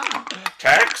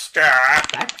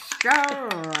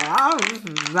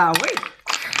the week.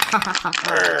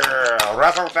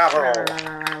 Razzle dazzle.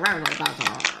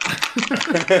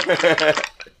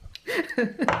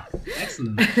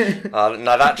 Excellent.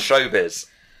 Now that's showbiz.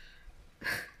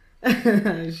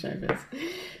 Showbiz.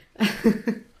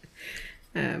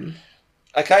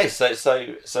 Okay,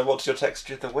 so what's your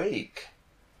texture of the week?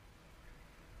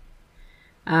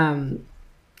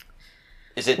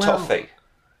 Is it toffee?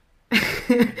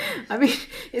 I mean,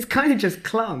 it's kind of just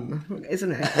clum,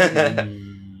 isn't it?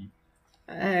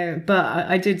 But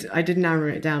I did narrow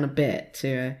it down a bit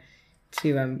to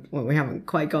well, we haven't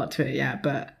quite got to it yet,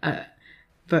 but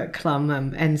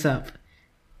clum ends up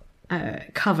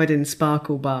covered in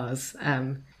sparkle bars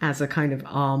as a kind of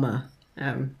armor.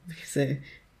 So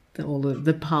all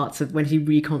the parts of when he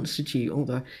reconstitute all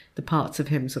the parts of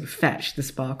him sort of fetch the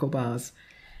sparkle bars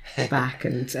back,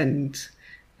 and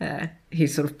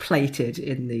he's sort of plated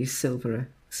in these silvery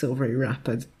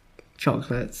wrappered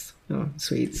chocolates or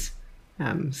sweets.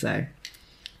 So I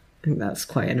think that's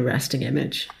quite an arresting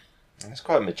image. It's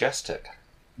quite majestic.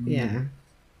 Yeah.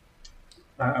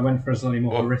 I went for a slightly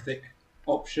more horrific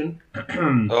option.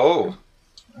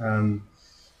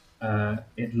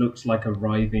 It looked like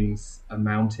a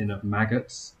mountain of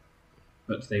maggots,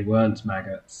 but they weren't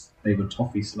maggots. They were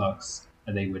toffee slugs,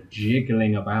 and they were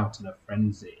jiggling about in a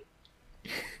frenzy.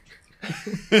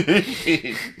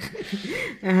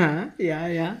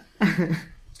 Yeah.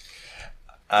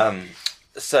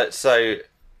 So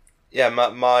yeah,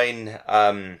 mine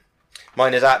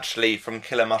is actually from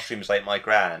Killer Mushrooms Ate My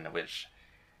Gran, which,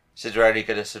 since we're only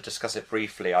going to sort of discuss it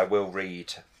briefly, I will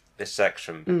read this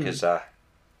section because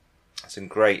some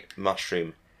great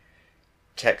mushroom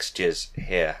textures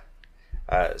here.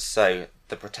 So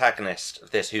the protagonist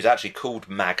of this, who's actually called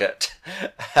Maggot,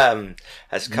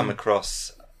 has come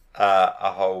across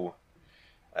a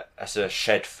sort of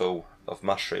shed full of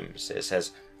mushrooms. It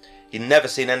says he'd never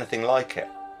seen anything like it.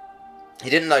 He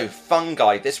didn't know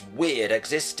fungi this weird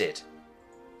existed.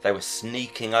 They were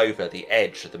sneaking over the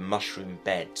edge of the mushroom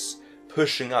beds,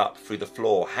 pushing up through the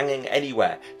floor, hanging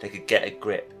anywhere they could get a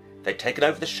grip. They'd taken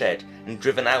over the shed and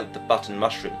driven out the button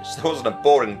mushrooms. There wasn't a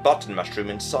boring button mushroom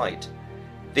in sight.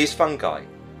 These fungi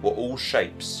were all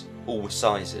shapes, all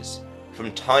sizes,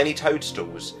 from tiny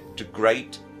toadstools to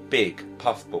great big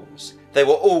puffballs. They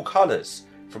were all colours,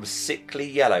 from sickly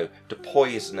yellow to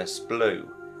poisonous blue.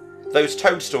 Those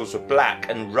toadstools were black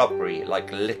and rubbery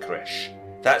like licorice.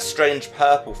 That strange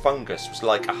purple fungus was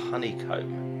like a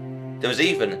honeycomb. There was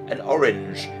even an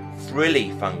orange,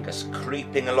 frilly fungus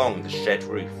creeping along the shed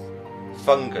roof.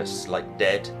 Fungus like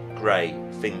dead, grey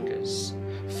fingers.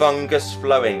 Fungus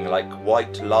flowing like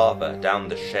white lava down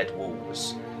the shed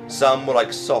walls. Some were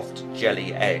like soft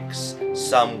jelly eggs.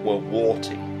 Some were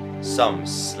warty. Some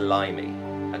slimy.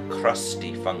 A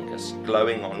crusty fungus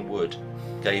glowing on wood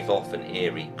gave off an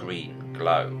eerie green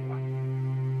glow.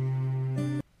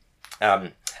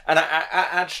 And I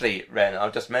actually, Ren,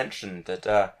 I've just mentioned that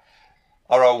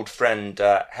our old friend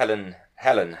Helen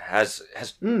has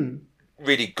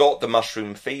really got the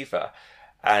mushroom fever,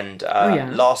 and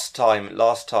last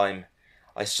time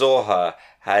I saw her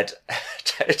had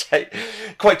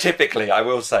quite typically, I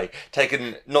will say,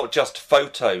 taken not just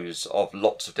photos of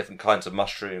lots of different kinds of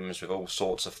mushrooms with all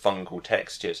sorts of fungal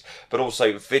textures, but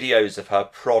also videos of her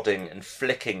prodding and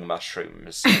flicking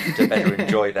mushrooms to better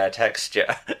enjoy their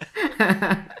texture.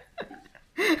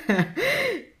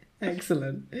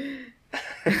 Excellent.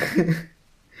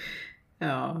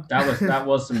 Oh, that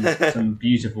was some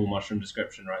beautiful mushroom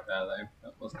description right there, though.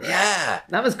 That was great. Yeah,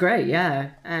 that was great.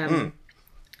 Yeah.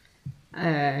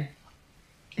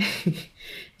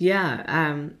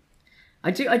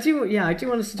 I do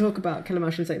want us to talk about killer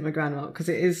mushrooms like my grandma, because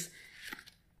it's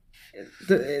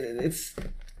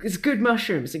good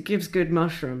mushrooms. It gives good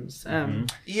mushrooms.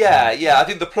 Yeah. I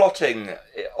think the plotting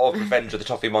of Revenge of the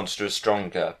Toffee Monster is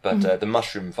stronger, but the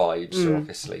mushroom vibes are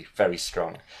obviously very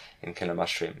strong in Killer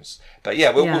Mushrooms. But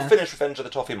we'll finish Revenge of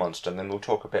the Toffee Monster, and then we'll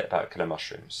talk a bit about Killer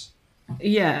Mushrooms.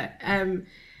 Yeah.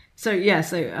 So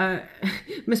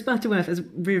Miss Butterworth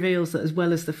reveals that as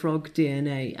well as the frog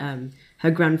DNA,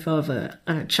 her grandfather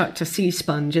chucked a sea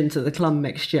sponge into the clum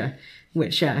mixture,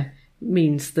 which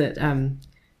means that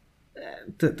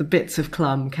that the bits of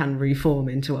clum can reform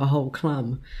into a whole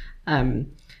clum,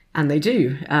 and they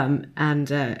do.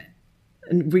 And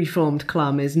reformed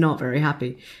clum is not very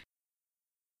happy.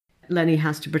 Lenny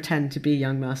has to pretend to be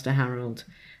young Master Harold,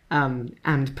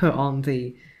 and put on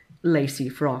the lacy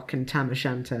frock and tam o'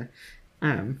 shanter,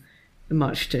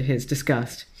 much to his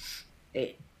disgust.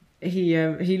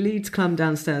 He leads Clum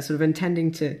downstairs, sort of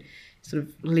intending to sort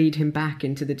of lead him back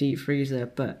into the deep freezer,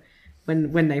 but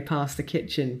when they pass the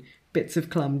kitchen, bits of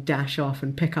Clum dash off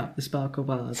and pick up the sparkle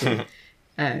bars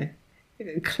and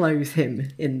clothe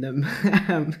him in them.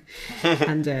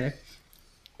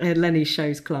 And Lenny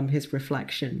shows Clum his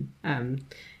reflection, and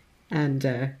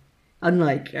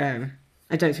unlike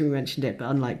I don't think we mentioned it, but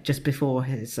unlike just before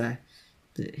his end,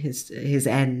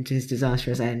 his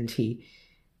disastrous end,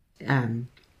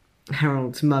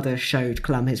 Harold's mother showed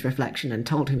Clum his reflection and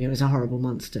told him he was a horrible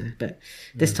monster. But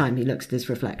this time he looks at his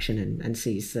reflection and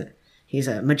sees that he's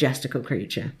a majestical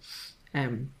creature.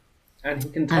 And he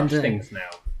can touch things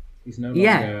now. He's no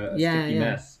longer a sticky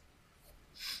mess.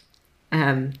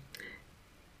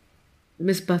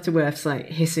 Miss Butterworth's like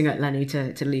hissing at Lenny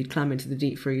to lead Clum into the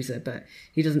deep freezer, but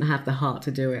he doesn't have the heart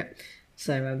to do it.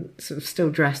 So sort of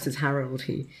still dressed as Harold,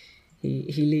 he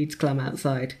leads Clum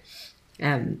outside,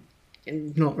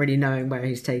 not really knowing where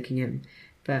he's taking him.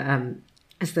 But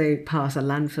as they pass a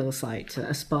landfill site,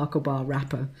 a sparkle bar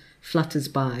wrapper flutters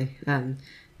by.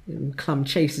 Clum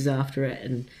chases after it,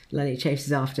 and Lenny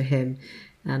chases after him,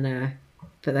 and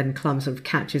but then Clum sort of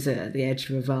catches it at the edge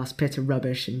of a vast pit of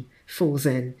rubbish and falls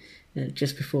in.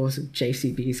 Just before some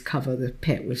JCBs cover the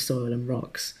pit with soil and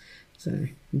rocks, so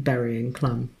burying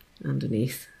Clum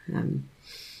underneath.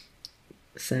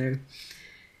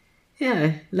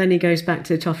 Lenny goes back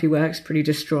to Toffee Works pretty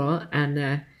distraught,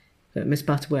 and but Miss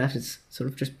Butterworth is sort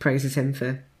of just praises him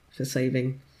for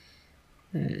saving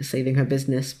her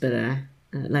business, but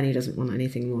Lenny doesn't want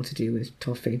anything more to do with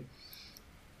Toffee.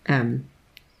 But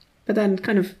then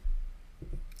kind of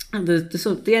at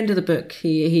the end of the book,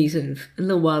 he sort of, a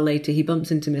little while later, he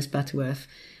bumps into Miss Butterworth.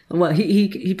 Well,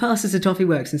 he passes the Toffee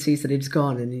Works and sees that it's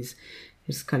gone, and he's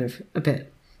kind of a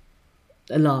bit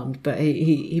alarmed. But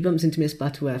he bumps into Miss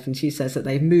Butterworth, and she says that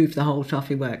they've moved the whole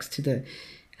Toffee Works to the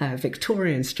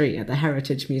Victorian Street at the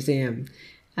Heritage Museum.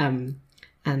 And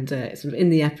sort of in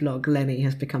the epilogue, Lenny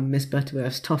has become Miss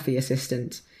Butterworth's toffee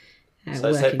assistant.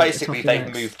 So basically,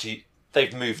 they've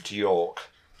moved to York.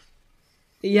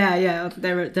 Yeah,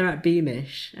 they're at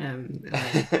Beamish.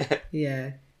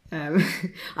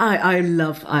 I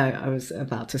was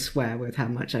about to swear with how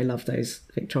much I love those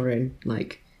Victorian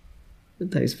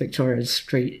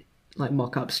street, like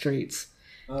mock-up streets.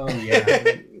 Oh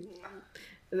yeah.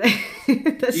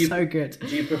 They're so good.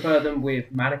 Do you prefer them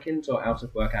with mannequins or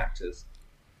out-of-work actors?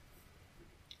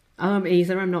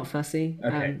 Either. I'm not fussy.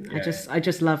 Okay, I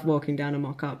just love walking down a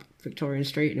mock-up Victorian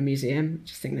street in a museum. I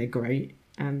just think they're great.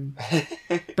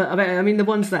 But I mean, the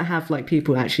ones that have like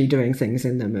people actually doing things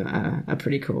in them are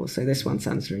pretty cool. So this one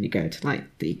sounds really good.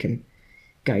 Like that you can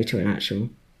go to an actual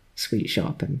sweet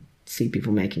shop and see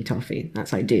people making toffee.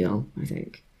 That's ideal, I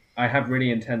think. I have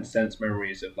really intense sense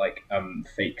memories of like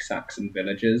fake Saxon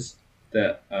villages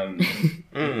that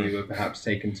we were perhaps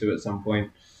taken to at some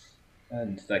point.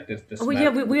 And like the smell. We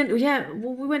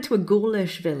went to a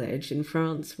Gaulish village in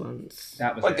France once.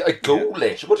 That was a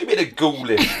Gaulish? What do you mean a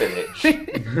Gaulish village?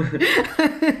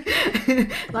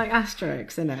 Like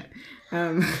Asterix, innit?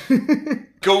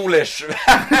 Gaulish.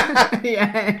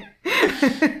 Yeah.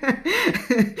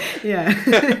 Yeah.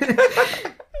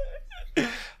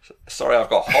 Sorry, I've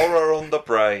got horror on the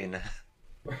brain.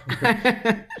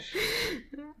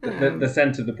 The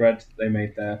scent of the bread that they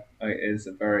made there is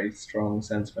a very strong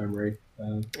sense memory.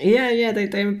 Yeah,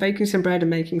 they were baking some bread and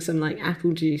making some like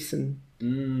apple juice and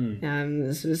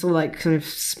it's all like kind of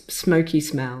smoky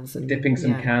smells and dipping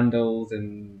some candles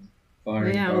and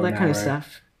firing. Yeah, all that kind of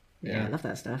stuff. Yeah, I love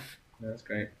that stuff. That's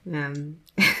great.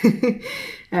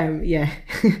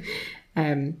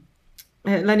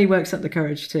 Lenny works up the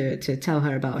courage to tell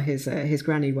her about his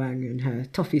granny Wang and her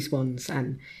toffee swans,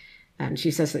 and she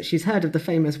says that she's heard of the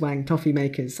famous Wang toffee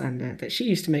makers and that she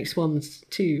used to make swans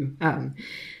too. And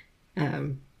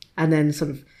then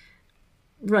sort of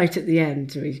right at the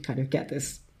end, we kind of get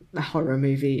the horror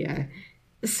movie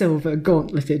silver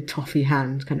gauntleted toffee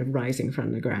hand kind of rising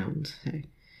from the ground. So,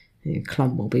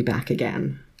 Clum will be back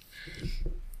again.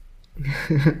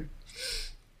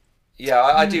 Yeah,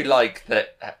 I do like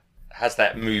that. Has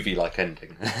that movie-like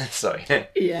ending. Sorry.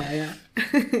 Yeah.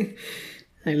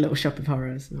 A little shop of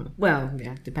horrors. Well,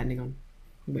 yeah, depending on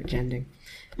which ending.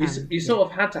 You sort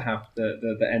of had to have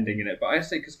the ending in it, but I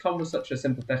say because Clum was such a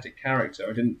sympathetic character,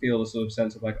 I didn't feel the sort of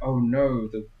sense of like, oh no,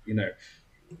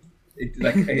 it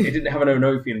didn't have an oh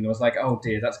no feeling. I was like, oh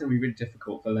dear, that's going to be really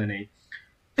difficult for Lenny.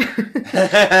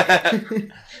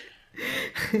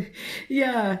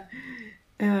 Yeah.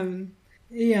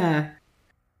 Yeah.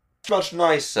 It's much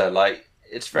nicer. Like,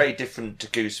 it's very different to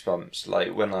Goosebumps.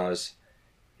 Like, when I was,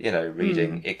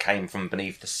 reading It Came From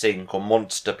Beneath the Sink or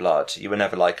Monster Blood, you were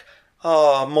never like,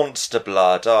 oh, Monster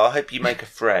Blood, I hope you make a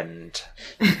friend.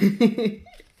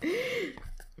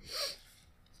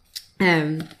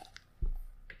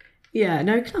 Yeah,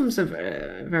 no, Clum's a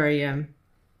very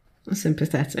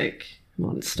sympathetic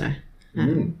monster.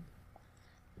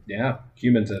 Yeah,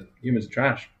 humans are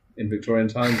trash in Victorian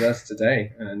times as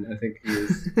today, and I think he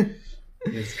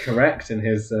is correct in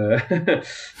his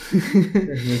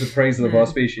appraisal of our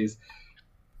species.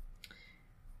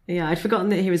 Yeah, I'd forgotten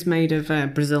that he was made of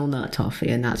Brazil nut toffee,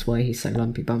 and that's why he's so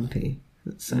lumpy bumpy.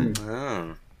 That's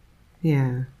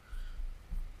yeah.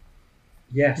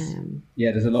 Yes.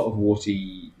 There's a lot of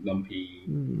warty, lumpy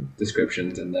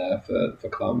descriptions in there for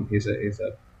Clum. He's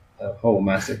a whole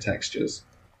mass of textures.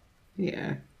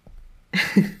 Yeah.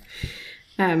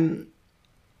 And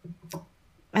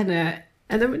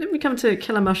then we come to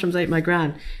Killer Mushrooms Ate My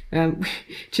Gran,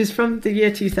 which is from the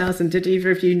year 2000. Did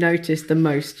either of you notice the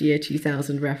most year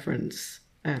 2000 reference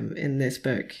in this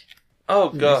book? Oh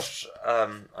gosh, I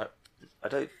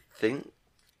don't think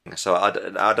so. I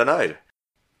don't know.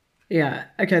 Yeah,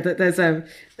 okay. There's a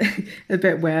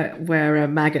bit where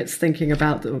Maggot's thinking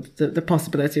about the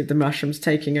possibility of the mushrooms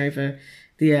taking over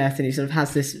the earth, and he sort of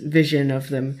has this vision of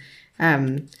them,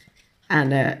 and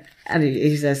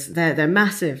he says they're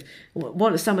massive.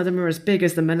 What some of them are as big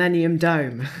as the Millennium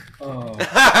Dome. Oh.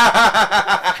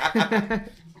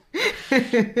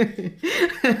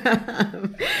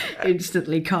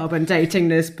 Instantly carbon dating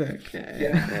this book.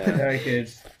 Yeah, very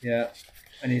good. Yeah,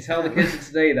 and you tell the kids of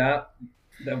today that,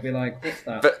 they'll be like, "What's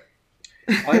that?" But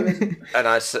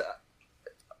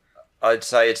I'd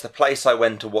say it's the place I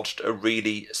went to watch a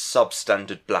really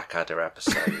substandard Blackadder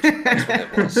episode. That's what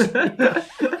it was.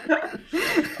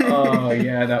 Oh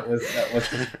yeah, that was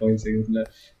disappointing, wasn't it?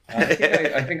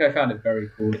 I think I found it very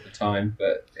cool at the time,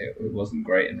 but it wasn't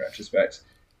great in retrospect.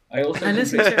 I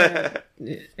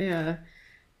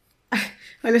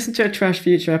listened to a Trash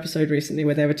Future episode recently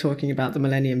where they were talking about the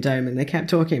Millennium Dome, and they kept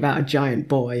talking about a giant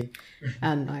boy,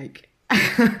 and like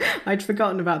I'd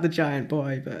forgotten about the giant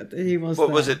boy, but he was.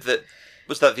 What was it that?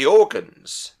 Was that the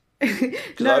organs?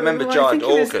 Because I remember giant I think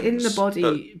organs it was in the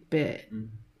body bit.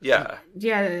 Yeah.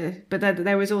 Yeah, but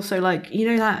there was also like, you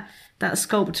know, that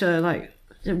sculptor like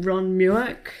Ron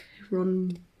Mueck,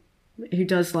 who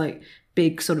does like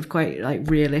big sort of quite like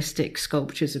realistic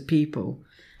sculptures of people.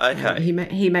 Okay.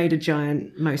 He made a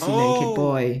giant, mostly naked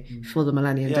boy for the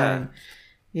Millennium Dome.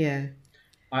 Yeah.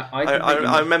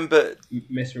 I remember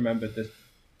misremembered this.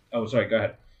 Oh, sorry. Go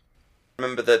ahead.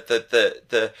 Remember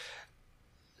the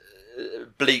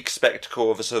bleak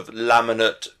spectacle of a sort of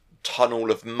laminate tunnel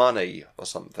of money or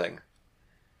something.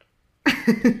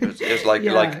 It was like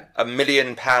like £1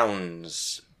 million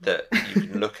that you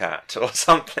can look at or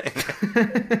something.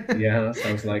 Yeah, that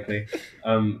sounds likely.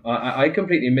 I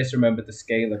completely misremembered the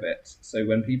scale of it. So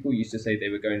when people used to say they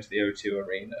were going to the O2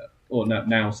 Arena, or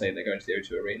now say they're going to the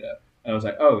O2 Arena, I was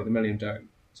like, oh, the Millennium Dome.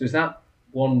 So is that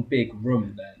one big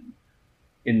room then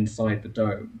inside the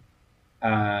dome?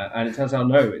 And it turns out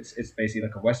no, it's basically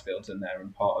like a Westfield in there,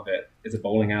 and part of it is a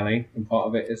bowling alley, and part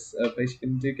of it is a place you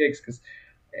can do gigs, because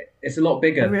it's a lot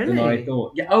bigger than I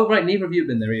thought. Yeah. Oh, right. Neither of you have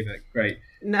been there either. Great.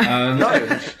 No.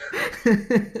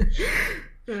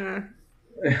 No.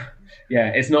 Yeah,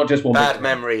 it's not just one. Bad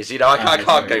memories. You know, I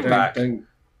can't go back.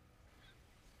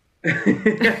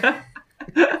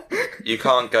 You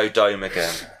can't go dome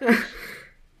again.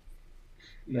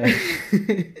 No.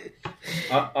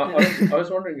 I was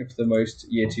wondering if the most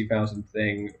year 2000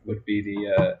 thing would be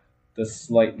the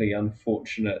slightly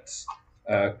unfortunate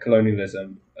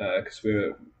colonialism, because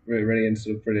we're really into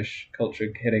sort of British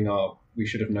culture hitting our we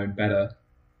should have known better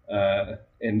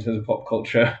into the pop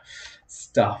culture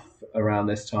stuff around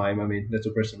this time. I mean,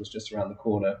 Little Britain was just around the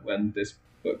corner when this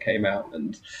book came out,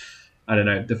 and I don't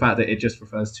know, the fact that it just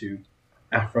refers to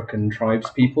African tribes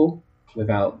people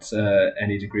without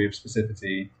any degree of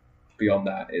specificity beyond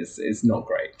that is not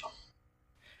great.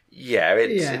 Yeah,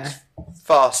 it's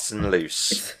fast and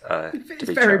loose. It's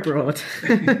very broad.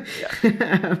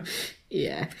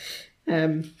 Yeah.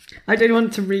 I don't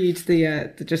want to read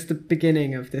just the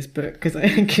beginning of this book, because I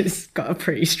think it's got a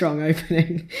pretty strong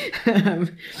opening.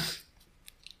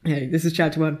 This is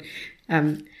chapter 1.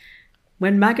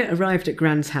 When Maggot arrived at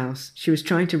Gran's house, she was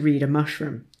trying to read a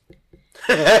mushroom.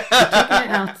 It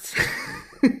out.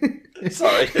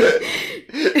 Sorry.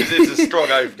 It's a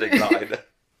strong opening line.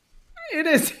 It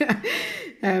is.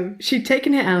 She'd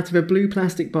taken it out of a blue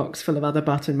plastic box full of other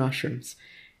button mushrooms.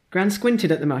 Gran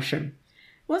squinted at the mushroom.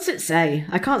 What's it say?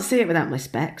 I can't see it without my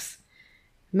specs.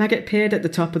 Maggot peered at the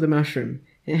top of the mushroom.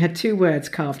 It had 2 words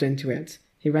carved into it.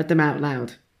 He read them out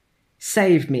loud.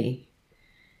 Save me.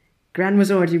 Gran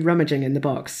was already rummaging in the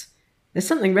box. There's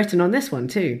something written on this one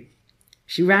too.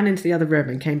 She ran into the other room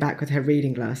and came back with her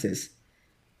reading glasses.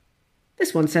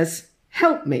 This one says,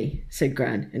 help me, said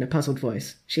Gran in a puzzled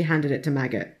voice. She handed it to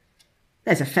Maggot.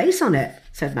 There's a face on it,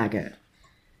 said Maggot.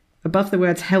 Above the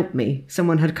words help me,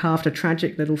 someone had carved a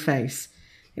tragic little face.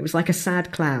 It was like a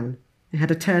sad clown. It had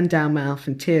a turned-down mouth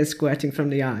and tears squirting from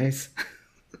the eyes.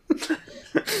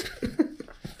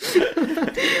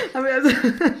 I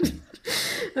mean,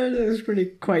 I was pretty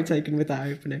quite taken with that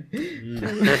opening.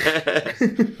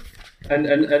 And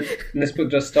this book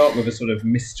does start with a sort of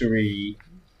mystery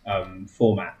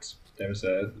format. There's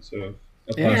a sort of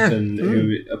a person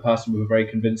with a very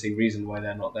convincing reason why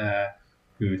they're not there,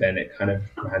 who then it kind of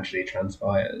gradually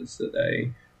transpires that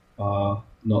they are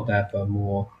not there for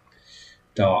more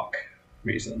dark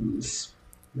reasons.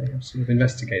 They have to sort of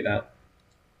investigate that.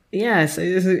 Yeah, so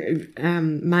this is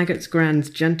Maggot's Gran's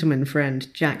gentleman friend,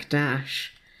 Jack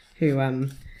Dash, who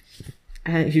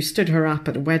stood her up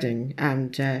at a wedding,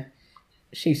 and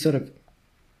she sort of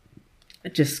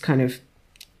just kind of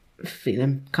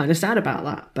feeling kind of sad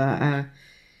about that,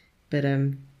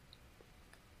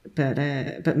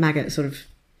 but Maggot sort of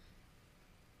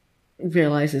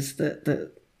realizes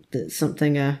that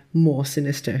something more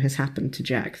sinister has happened to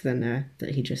Jack than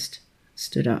that he just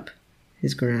stood up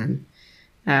his Gran.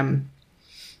 And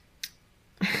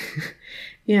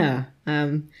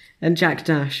Jack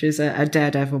Dash is a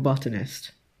daredevil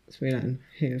botanist, as we learn,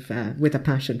 who with a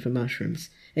passion for mushrooms.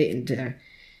 And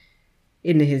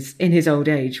in his old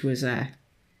age was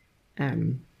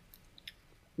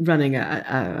running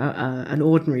an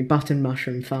ordinary button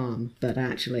mushroom farm, but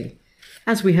actually,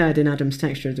 as we heard in Adam's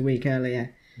Texture of the Week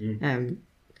earlier,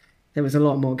 there was a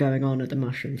lot more going on at the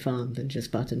mushroom farm than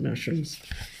just button mushrooms.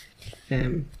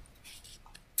 And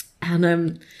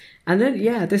then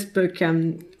this book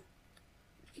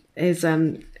is I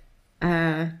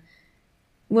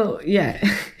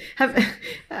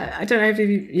don't know if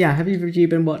have either of you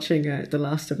been watching The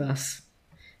Last of Us?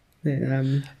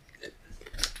 No,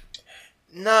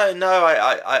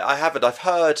 I haven't. I've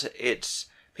heard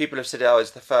people have said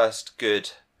it's the first good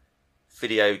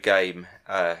video game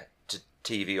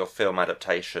TV or film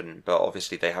adaptation, but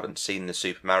obviously they haven't seen the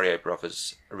Super Mario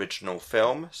Brothers original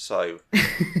film, so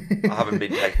I haven't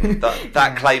been taking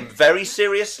that claim very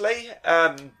seriously.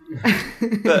 But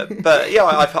yeah,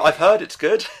 I've heard it's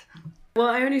good. Well,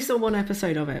 I only saw one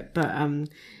episode of it,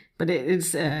 but it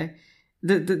is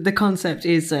the concept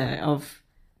is of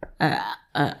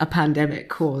a pandemic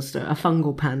caused, a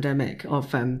fungal pandemic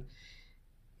of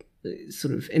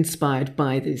sort of inspired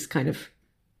by these kind of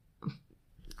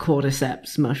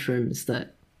cordyceps mushrooms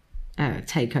that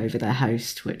take over their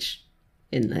host, which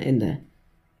in the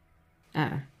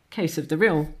case of the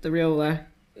real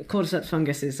cordyceps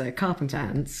fungus is carpenter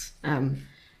ants,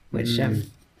 which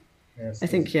Yes, I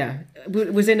think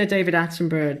was in a David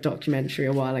Attenborough documentary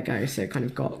a while ago, so kind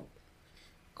of got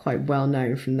quite well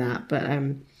known from that. But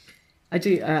I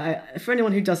do for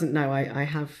anyone who doesn't know, I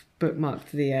have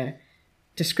bookmarked the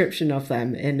description of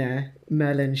them in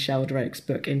Merlin Sheldrake's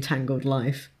book Entangled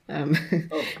Life. Oh,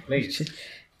 please.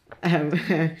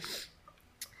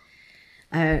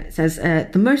 It says,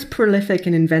 the most prolific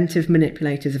and inventive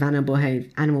manipulators of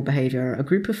animal behaviour are a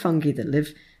group of fungi that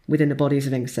live within the bodies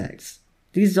of insects.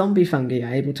 These zombie fungi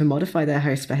are able to modify their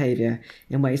host behaviour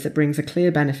in ways that brings a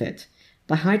clear benefit.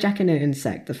 By hijacking an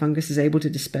insect, the fungus is able to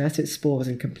disperse its spores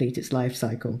and complete its life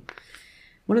cycle.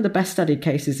 One of the best studied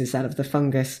cases is that of the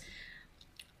fungus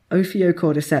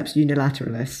Ophiocordyceps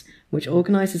unilateralis, which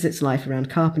organises its life around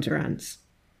carpenter ants.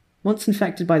 Once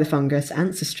infected by the fungus,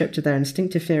 ants are stripped of their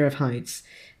instinctive fear of heights,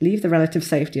 leave the relative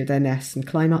safety of their nests and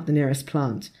climb up the nearest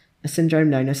plant, a syndrome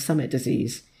known as summit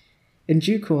disease. In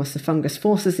due course, the fungus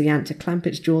forces the ant to clamp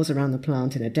its jaws around the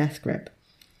plant in a death grip.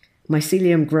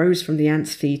 Mycelium grows from the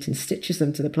ant's feet and stitches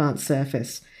them to the plant's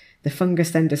surface. The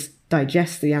fungus then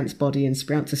digests the ant's body and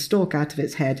sprouts a stalk out of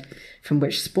its head, from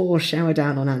which spores shower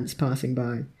down on ants passing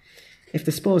by. If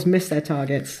the spores miss their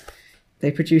targets,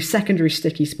 they produce secondary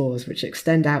sticky spores, which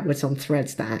extend outwards on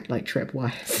threads that act like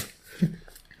tripwires.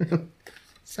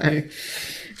 So,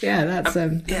 yeah, that's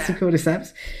a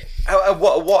cordyceps.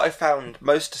 What I found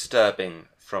most disturbing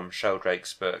from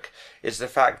Sheldrake's book is the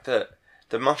fact that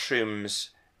the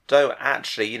mushrooms don't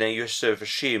actually, you sort of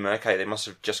assume, okay, they must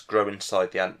have just grown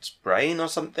inside the ant's brain or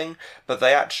something, but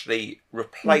they actually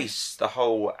replace the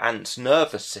whole ant's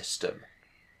nervous system.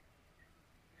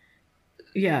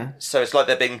 Yeah. So it's like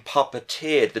they're being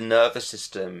puppeteered. The nervous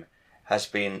system has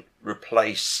been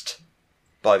replaced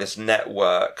by this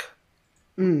network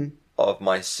of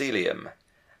mycelium.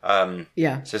 So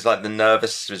it's like the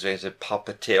nervous system is a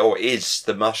puppeteer, or is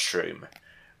the mushroom,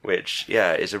 which,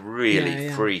 is a really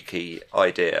freaky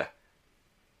idea.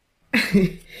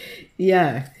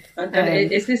 Yeah.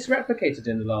 And is this replicated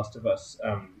in The Last of Us,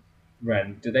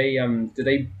 Ren? Do they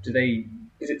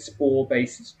is it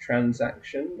spore-based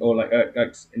transaction or like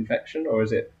infection, or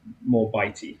is it more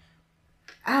bitey?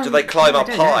 Do they climb up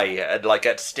high and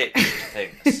get stitched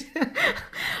things?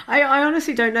 I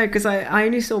honestly don't know, because I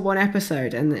only saw one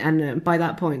episode, and by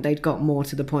that point they'd got more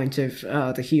to the point of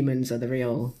the humans are the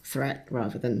real threat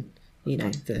rather than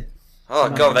the. Oh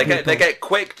god, they get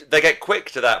quick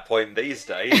to that point these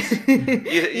days.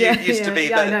 It used to be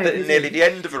nearly the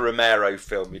end of a Romero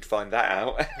film. You'd find that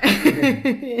out.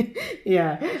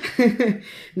 Yeah.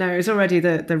 No, it was already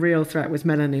the real threat was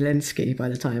Melanie Linsky by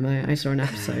the time I saw an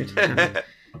episode.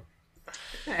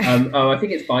 I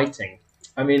think it's biting.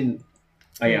 I mean,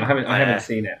 I haven't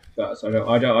seen it, but so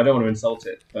I don't want to insult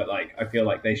it. But I feel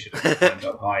like they should have climbed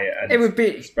up high. And it'd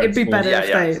be better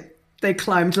if they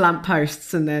climbed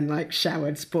lampposts and then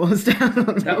showered spores down on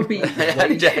them. That would be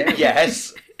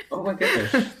yes. Oh my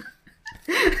goodness.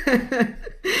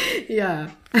 Yeah.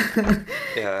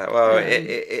 Yeah. Well,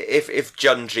 if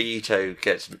Junji Ito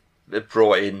gets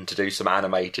brought in to do some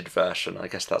animated version, I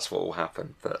guess that's what will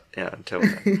happen. But until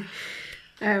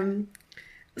then.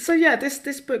 So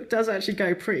this book does actually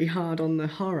go pretty hard on the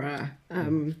horror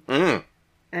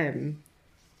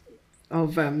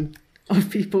of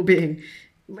people being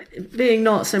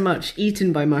not so much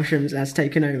eaten by mushrooms as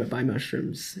taken over by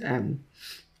mushrooms.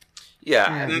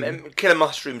 Killer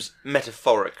mushrooms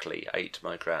metaphorically ate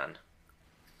my gran.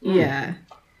 Yeah.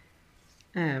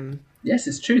 Yes,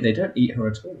 it's true. They don't eat her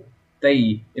at all.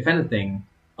 They, if anything,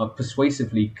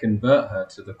 persuasively convert her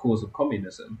to the cause of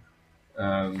communism.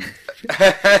 Yeah,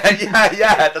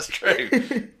 that's true.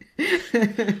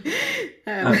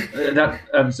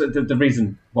 So the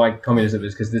reason why communism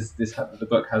is because the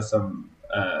book has some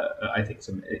I think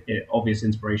some obvious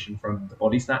inspiration from The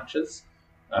Body Snatchers,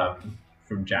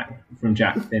 from Jack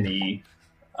Finney,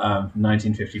 from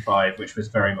 1955, which was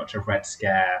very much a Red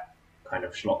Scare kind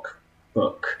of schlock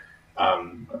book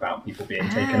about people being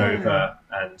taken over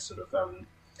and sort of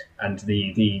and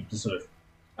the sort of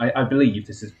I believe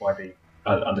this is why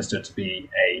understood to be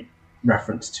a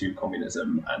reference to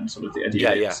communism, and sort of the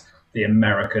idea Yeah. the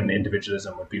American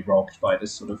individualism would be robbed by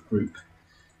this sort of group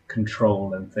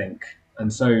control and think.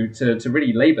 And so to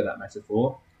really labour that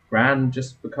metaphor, Gran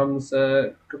just becomes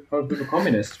a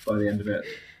communist by the end of it.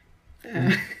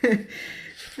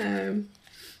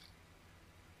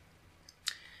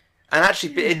 And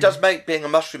actually, it does make being a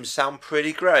mushroom sound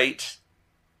pretty great.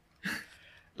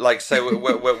 Like, so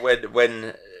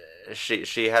when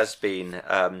she has been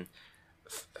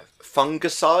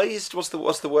fungicized,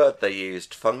 what's the word they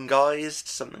used? Fungized,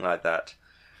 something like that.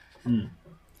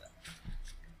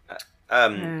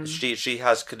 She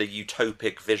has kind of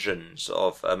utopic visions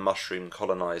of a mushroom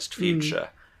colonized future,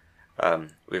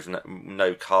 with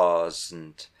no cars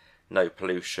and no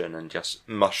pollution and just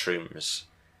mushrooms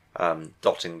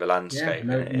dotting the landscape.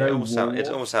 It all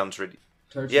sounds really.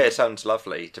 Totally. Yeah, it sounds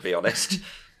lovely, to be honest.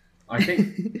 I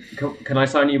think. Can I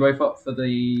sign you both up for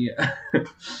the?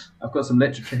 I've got some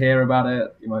literature here about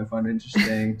it. You might find it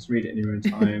interesting. Just read it in your own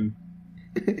time.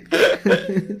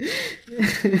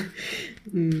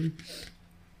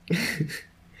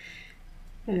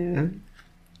 Yeah.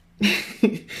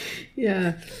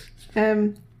 Yeah.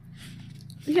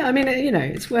 I mean,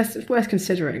 it's worth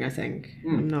considering. I think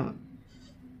I'm not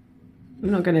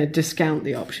going to discount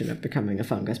the option of becoming a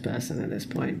fungus person at this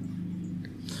point.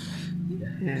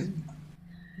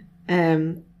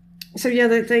 So yeah,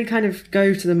 they kind of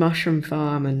go to the mushroom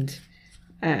farm and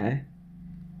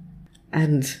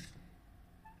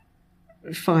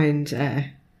find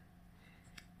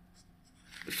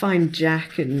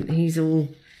Jack, and he's all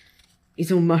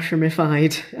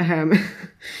mushroomified.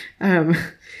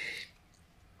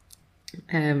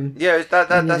 Yeah,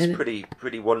 that's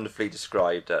pretty wonderfully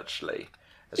described, actually.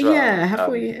 As well. Yeah,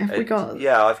 have we got?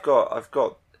 Yeah, I've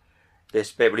got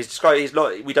this bit. But he's described. He's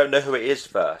not. We don't know who it is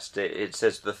first. It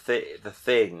says the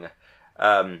thing.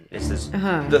 It says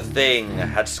the thing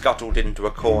had scuttled into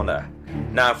a corner.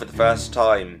 Now, for the first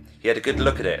time, he had a good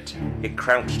look at it. It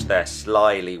crouched there,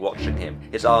 slyly watching him.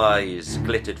 His eyes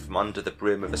glittered from under the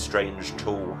brim of a strange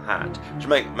tall hat, which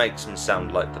makes him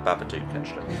sound like the Babadook,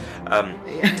 actually.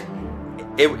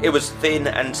 It was thin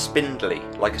and spindly,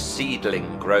 like a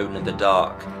seedling grown in the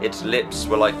dark. Its lips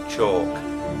were like chalk.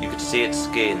 You could see its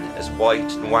skin, as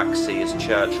white and waxy as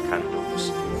church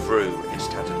candles, through its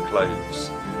tattered clothes.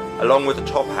 Along with the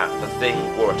top hat, the thing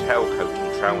wore a tailcoat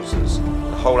and trousers.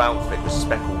 The whole outfit was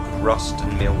speckled with rust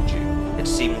and mildew. It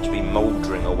seemed to be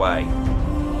mouldering away.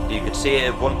 You could see it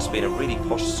had once been a really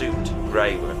posh suit,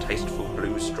 grey with a tasteful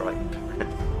blue stripe.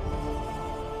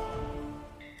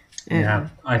 Yeah,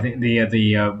 I think the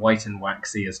white and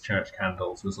waxy as church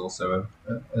candles was also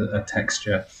a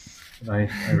texture that I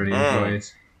really enjoyed.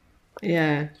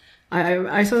 Yeah,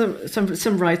 I saw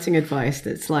some writing advice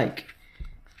that's like,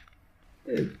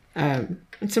 if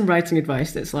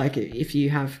you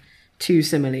have two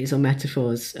similes or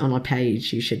metaphors on a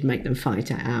page, you should make them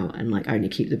fight it out and like only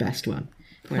keep the best one.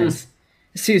 Whereas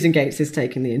Susan Gates is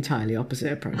taking the entirely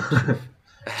opposite approach.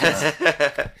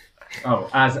 Oh,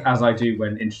 as I do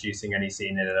when introducing any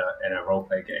scene in a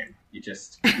roleplay game, you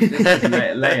just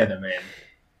layer them in.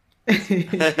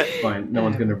 It's fine. No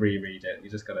one's going to reread it. You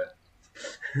just got to.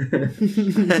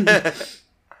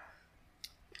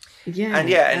 Yeah,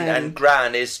 and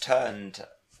Gran is turned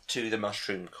to the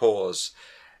mushroom cause,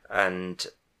 and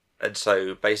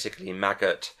so basically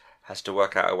Maggot has to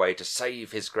work out a way to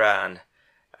save his Gran,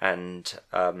 and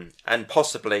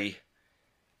possibly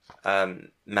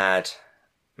Mad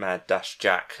Dash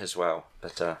Jack as well,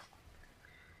 but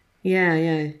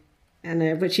yeah,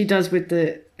 and which he does with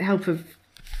the help of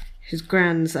his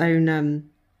Gran's own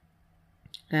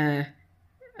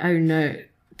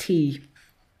tea,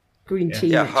 green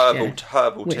tea,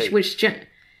 herbal tea, which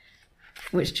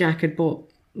Jack had bought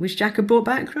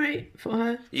back, right, for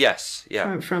her. Yes,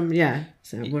 yeah, from one of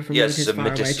his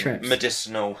faraway trips.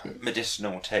 Medicinal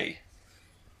tea.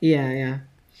 Yeah.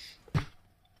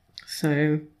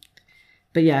 So.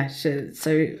 But yeah, so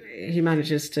he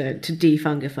manages to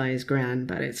defungify his Gran,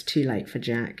 but it's too late for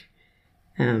Jack.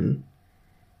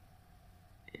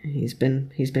 He's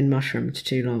been mushroomed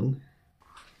too long.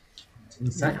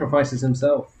 He sacrifices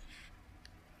himself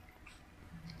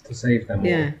to save them all.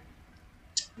 Yeah.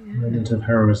 Moment of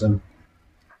heroism.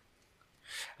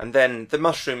 And then the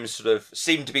mushrooms sort of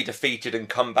seem to be defeated and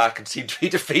come back, and seem to be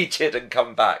defeated and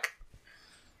come back.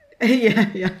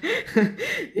 Yeah.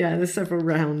 There's several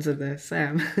rounds of this.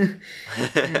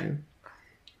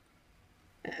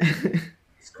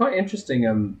 It's quite interesting.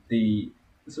 I don't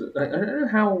know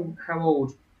how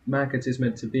old Maggot is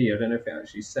meant to be. I don't know if it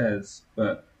actually says,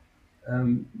 but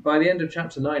by the end of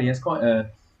chapter 9, he has quite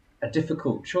a a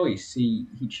difficult choice. He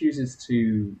chooses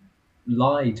to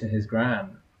lie to his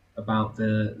Gran about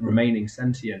the remaining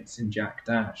sentience in Jack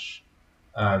Dash,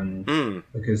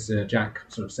 because Jack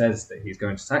sort of says that he's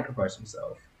going to sacrifice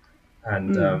himself,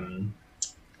 and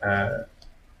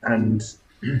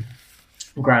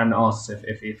Gran asks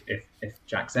if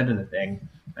Jack said anything,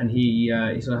 and he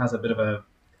sort of has a bit of a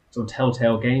sort of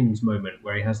Telltale Games moment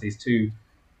where he has these two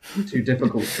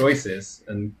difficult choices,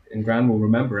 and Gran will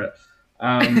remember it.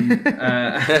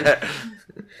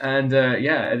 And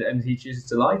he chooses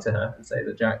to lie to her and say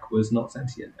that Jack was not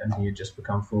sentient and he had just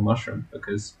become full mushroom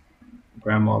because his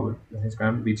grandma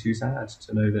would be too sad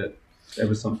to know that there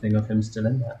was something of him still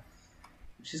in there,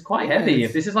 which is quite heavy.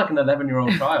 If this is like an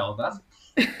 11-year-old child, that's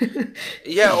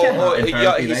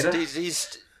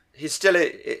he's still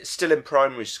in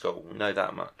primary school. We know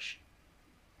that much.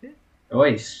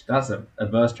 Oish, that's a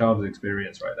adverse childhood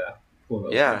experience right there. Poor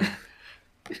little Yeah. thing.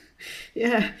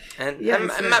 Yeah. And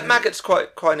Maggot's quite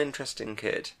an interesting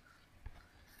kid.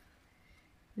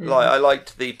 Like, I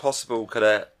liked the possible kind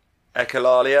of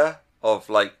echolalia of,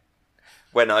 like,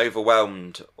 when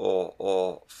overwhelmed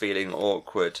or feeling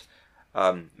awkward,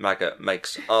 Maggot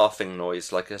makes arfing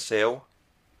noise like a seal.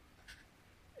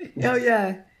 Oh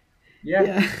yeah.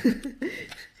 Yeah.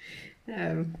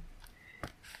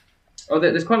 Oh,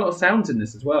 there's quite a lot of sounds in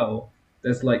this as well.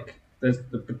 There's the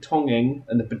patonging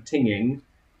and the patinging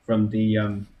from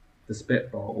the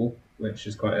spit bowl, which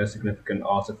is quite a significant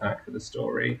artifact for the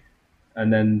story.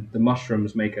 And then the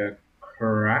mushrooms make a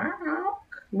crack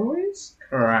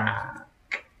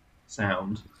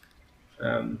sound.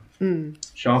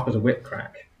 Sharp as a whip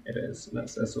crack it is, and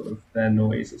that's sort of their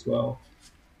noise as well.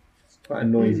 It's quite a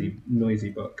noisy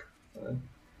book.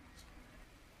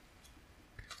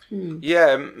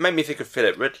 Yeah, it made me think of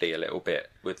Philip Ridley a little bit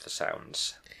with the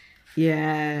sounds.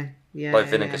 Yeah. Like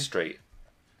Vinegar Street.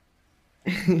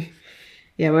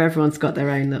 Yeah, where everyone's got their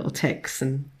own little tics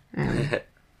and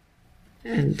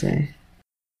things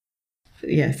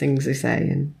they say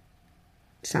and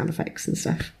sound effects and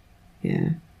stuff.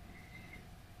 Yeah.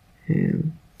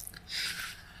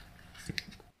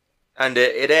 And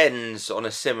it ends on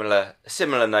a similar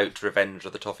note to Revenge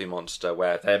of the Toffee Monster,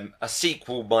 where a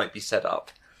sequel might be set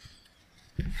up.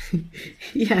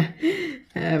 Yeah.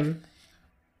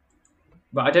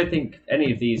 But I don't think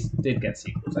any of these did get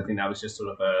sequels. I think that was just sort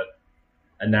of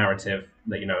a narrative,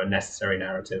 that a necessary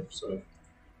narrative sort of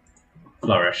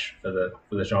flourish for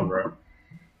the genre.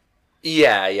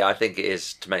 Yeah, I think it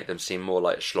is to make them seem more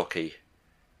like schlocky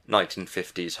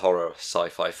 1950s horror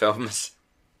sci-fi films.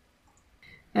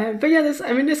 But yeah,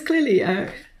 there's clearly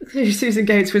Susan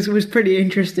Gates was pretty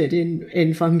interested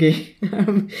in fungi,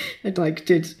 and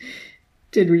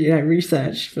did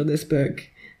research for this book,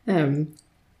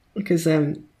 because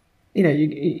like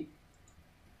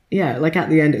at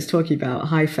the end it's talking about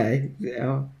hyphae,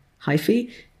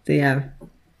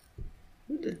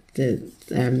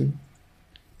 the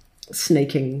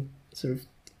snaking sort of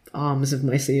arms of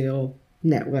mycelial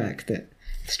network that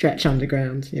stretch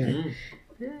underground,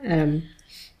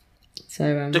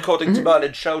 So, according to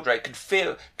Merlin Sheldrake,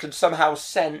 can somehow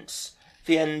sense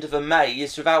the end of a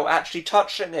maze without actually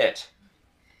touching it.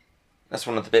 That's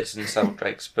one of the bits in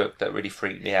Sheldrake's book that really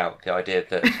freaked me out. The idea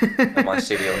that a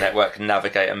mycelial network can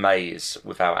navigate a maze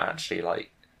without actually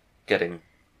getting,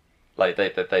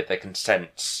 they can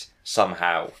sense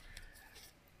somehow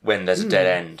when there's a dead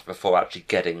end before actually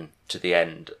getting to the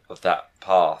end of that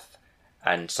path.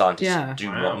 And scientists do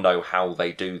not know how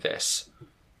they do this.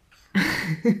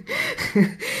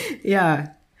 Yeah.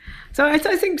 So I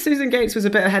think Susan Gates was a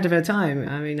bit ahead of her time.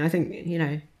 I mean, I think,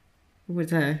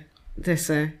 with this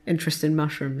interest in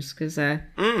mushrooms, because...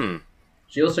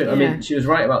 She also, she was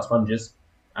right about sponges,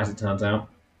 as it turns out.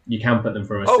 You can put them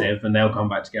through a sieve and they'll come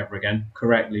back together again.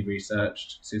 Correctly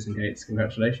researched, Susan Gates.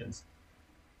 Congratulations.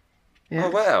 Yeah.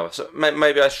 Oh, wow. So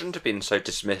maybe I shouldn't have been so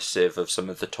dismissive of some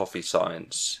of the toffee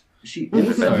science.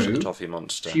 Revenge of the Toffee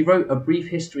Monster. She wrote A Brief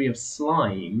History of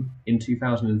Slime in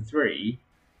 2003,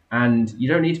 and you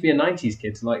don't need to be a 90s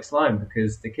kid to like slime,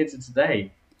 because the kids of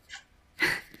today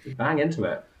bang into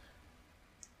it.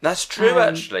 That's true,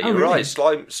 actually. You're really?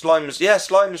 right.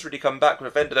 Slime's really come back.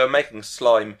 They were making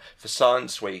slime for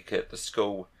Science Week at the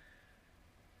school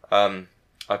I've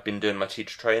been doing my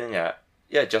teacher training at.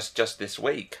 Yeah, just this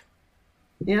week.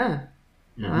 Yeah.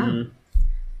 Mm-hmm. Wow.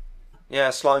 Yeah,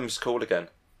 slime's cool again.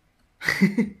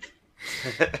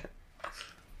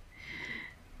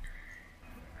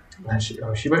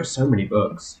 She wrote so many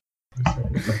books.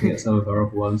 Looking at some of her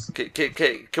other ones.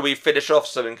 Can we finish off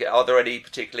something? Are there any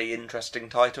particularly interesting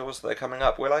titles that are coming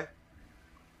up, Willow?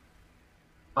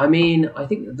 I mean, I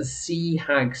think that the sea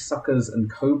hag suckers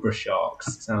and cobra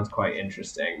sharks sounds quite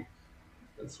interesting.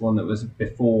 It's one that was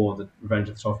before the Revenge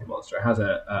of the Toffee Monster. It has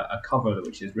a cover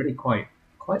which is really quite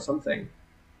something.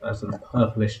 A sort of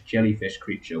purplish jellyfish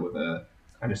creature with a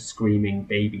kind of screaming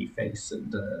baby face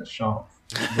and a sharp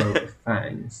row of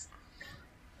fangs.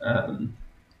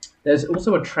 There's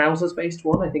also a trousers-based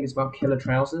one. I think it's about killer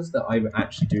trousers that I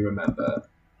actually do remember,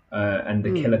 and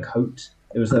the killer coat.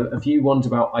 There was a few ones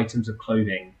about items of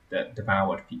clothing that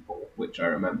devoured people, which I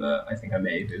remember. I think I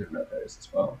may have even read those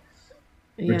as well.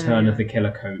 Return of the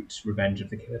Killer Coat, Revenge of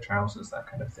the Killer Trousers, that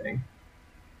kind of thing.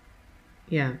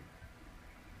 Yeah.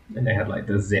 And they had like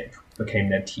the zip became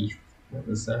their teeth. It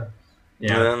was, Oh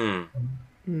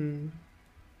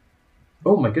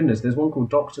my goodness, there's one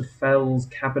called Dr. Fell's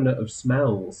Cabinet of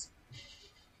Smells.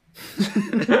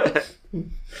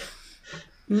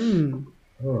 Oh.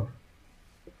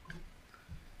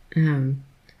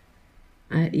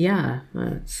 Yeah,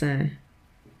 it's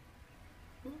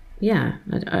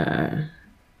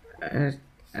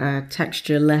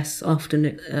texture less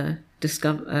often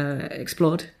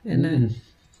explored in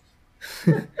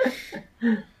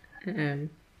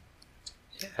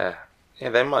yeah,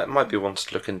 they might be ones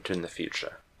to look into in the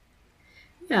future.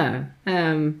 Yeah,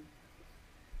 I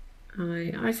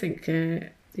think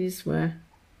I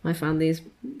found these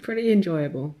pretty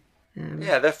enjoyable.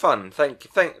 Yeah, they're fun. Thank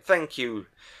you.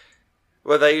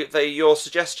 Were they your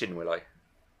suggestion, Will I?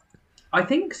 I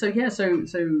think so. Yeah. So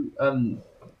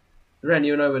Ren,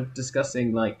 you and I were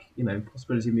discussing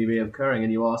possibility of me reoccurring,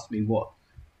 and you asked me what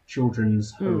children's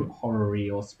horror-y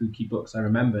or spooky books I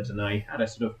remembered, and I had a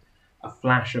sort of a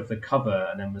flash of the cover,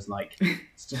 and then was like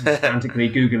frantically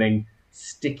googling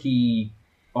sticky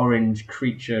orange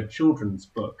creature children's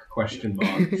book ?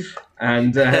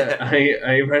 And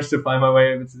I managed to find my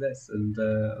way over to this, and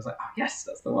I was like, oh, yes,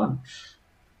 that's the one.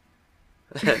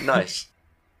 Nice.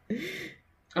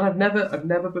 And I've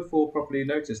never before properly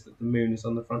noticed that the moon is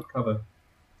on the front cover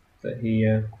that he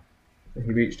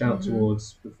reached out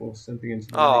towards before slipping into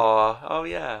the lake. Oh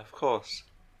yeah, of course.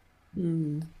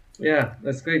 Yeah,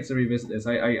 it's great to revisit this.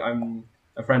 I'm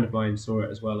a friend of mine saw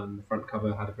it as well, and the front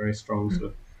cover had a very strong sort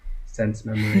of sense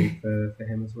memory for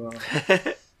him as well.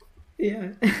 Yeah.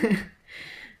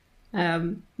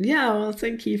 Well,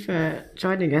 thank you for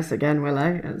joining us again,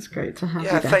 Willow. It's great to have you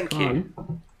back thank on.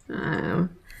 you.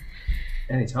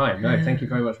 Anytime. No, thank you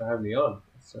very much for having me on.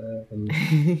 It's an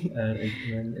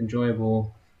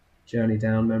enjoyable journey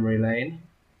down memory lane.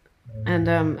 And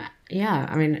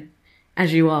I mean,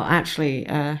 as you are actually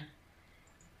a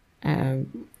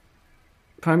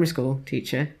primary school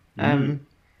teacher,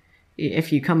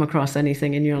 if you come across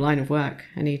anything in your line of work,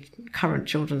 any current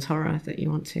children's horror that you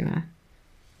want to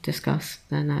discuss,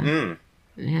 then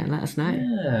let us know.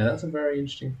 Yeah, that's a very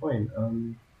interesting point.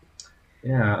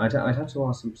 I'd have to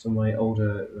ask some of my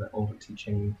older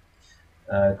teaching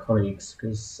colleagues,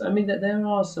 because I mean there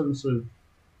are some sort of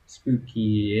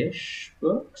spooky-ish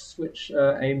books which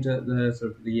are aimed at the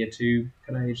sort of the year 2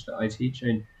 kind of age that I teach. I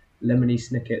mean, Lemony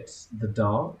Snicket's The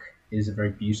Dark is a very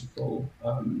beautiful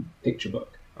picture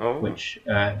book, which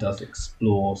does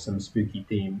explore some spooky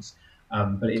themes.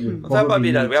 But it would that might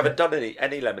be done. We haven't done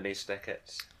any Lemony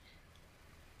Snickets.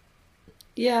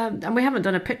 Yeah, and we haven't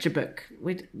done a picture book.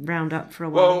 We'd round up for a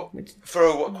while. Well,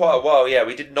 for quite a while, yeah.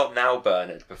 We did Not Now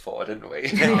Bernard before, didn't we?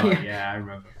 Yeah, I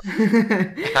remember.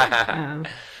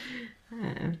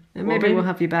 Maybe we'll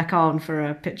have you back on for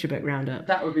a picture book roundup.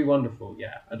 That would be wonderful.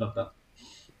 Yeah, I'd love that.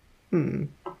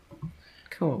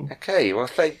 Cool. Okay, well,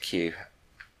 thank you.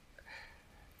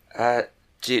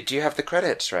 Do you have the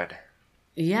credits, Red?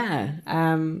 Yeah.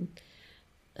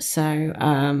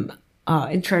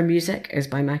 Our intro music is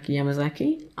by Maki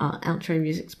Yamazaki. Our outro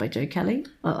music is by Joe Kelly.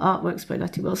 Our artwork's by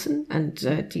Letty Wilson, and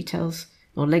details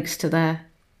or links to their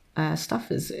stuff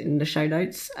is in the show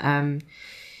notes. You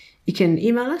can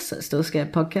email us at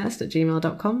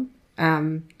stillscaredpodcast@gmail.com.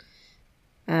 And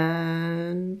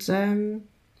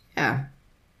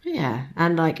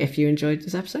if you enjoyed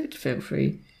this episode, feel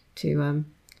free to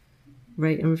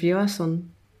rate and review us on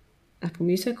Apple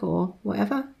Music or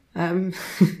whatever.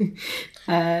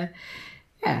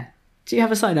 Do you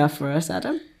have a sign off for us,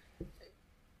 Adam?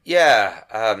 Yeah.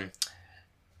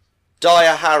 Die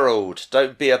a Harold.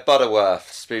 Don't be a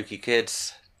Butterworth, spooky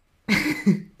kids.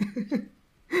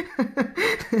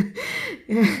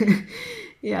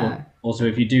 Yeah. Also,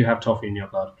 if you do have toffee in your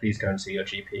blood, please go and see your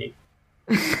GP.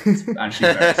 It's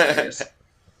actually very serious.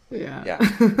 Yeah.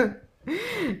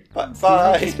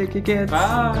 Bye. Spooky kids.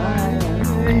 Bye.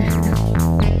 Bye.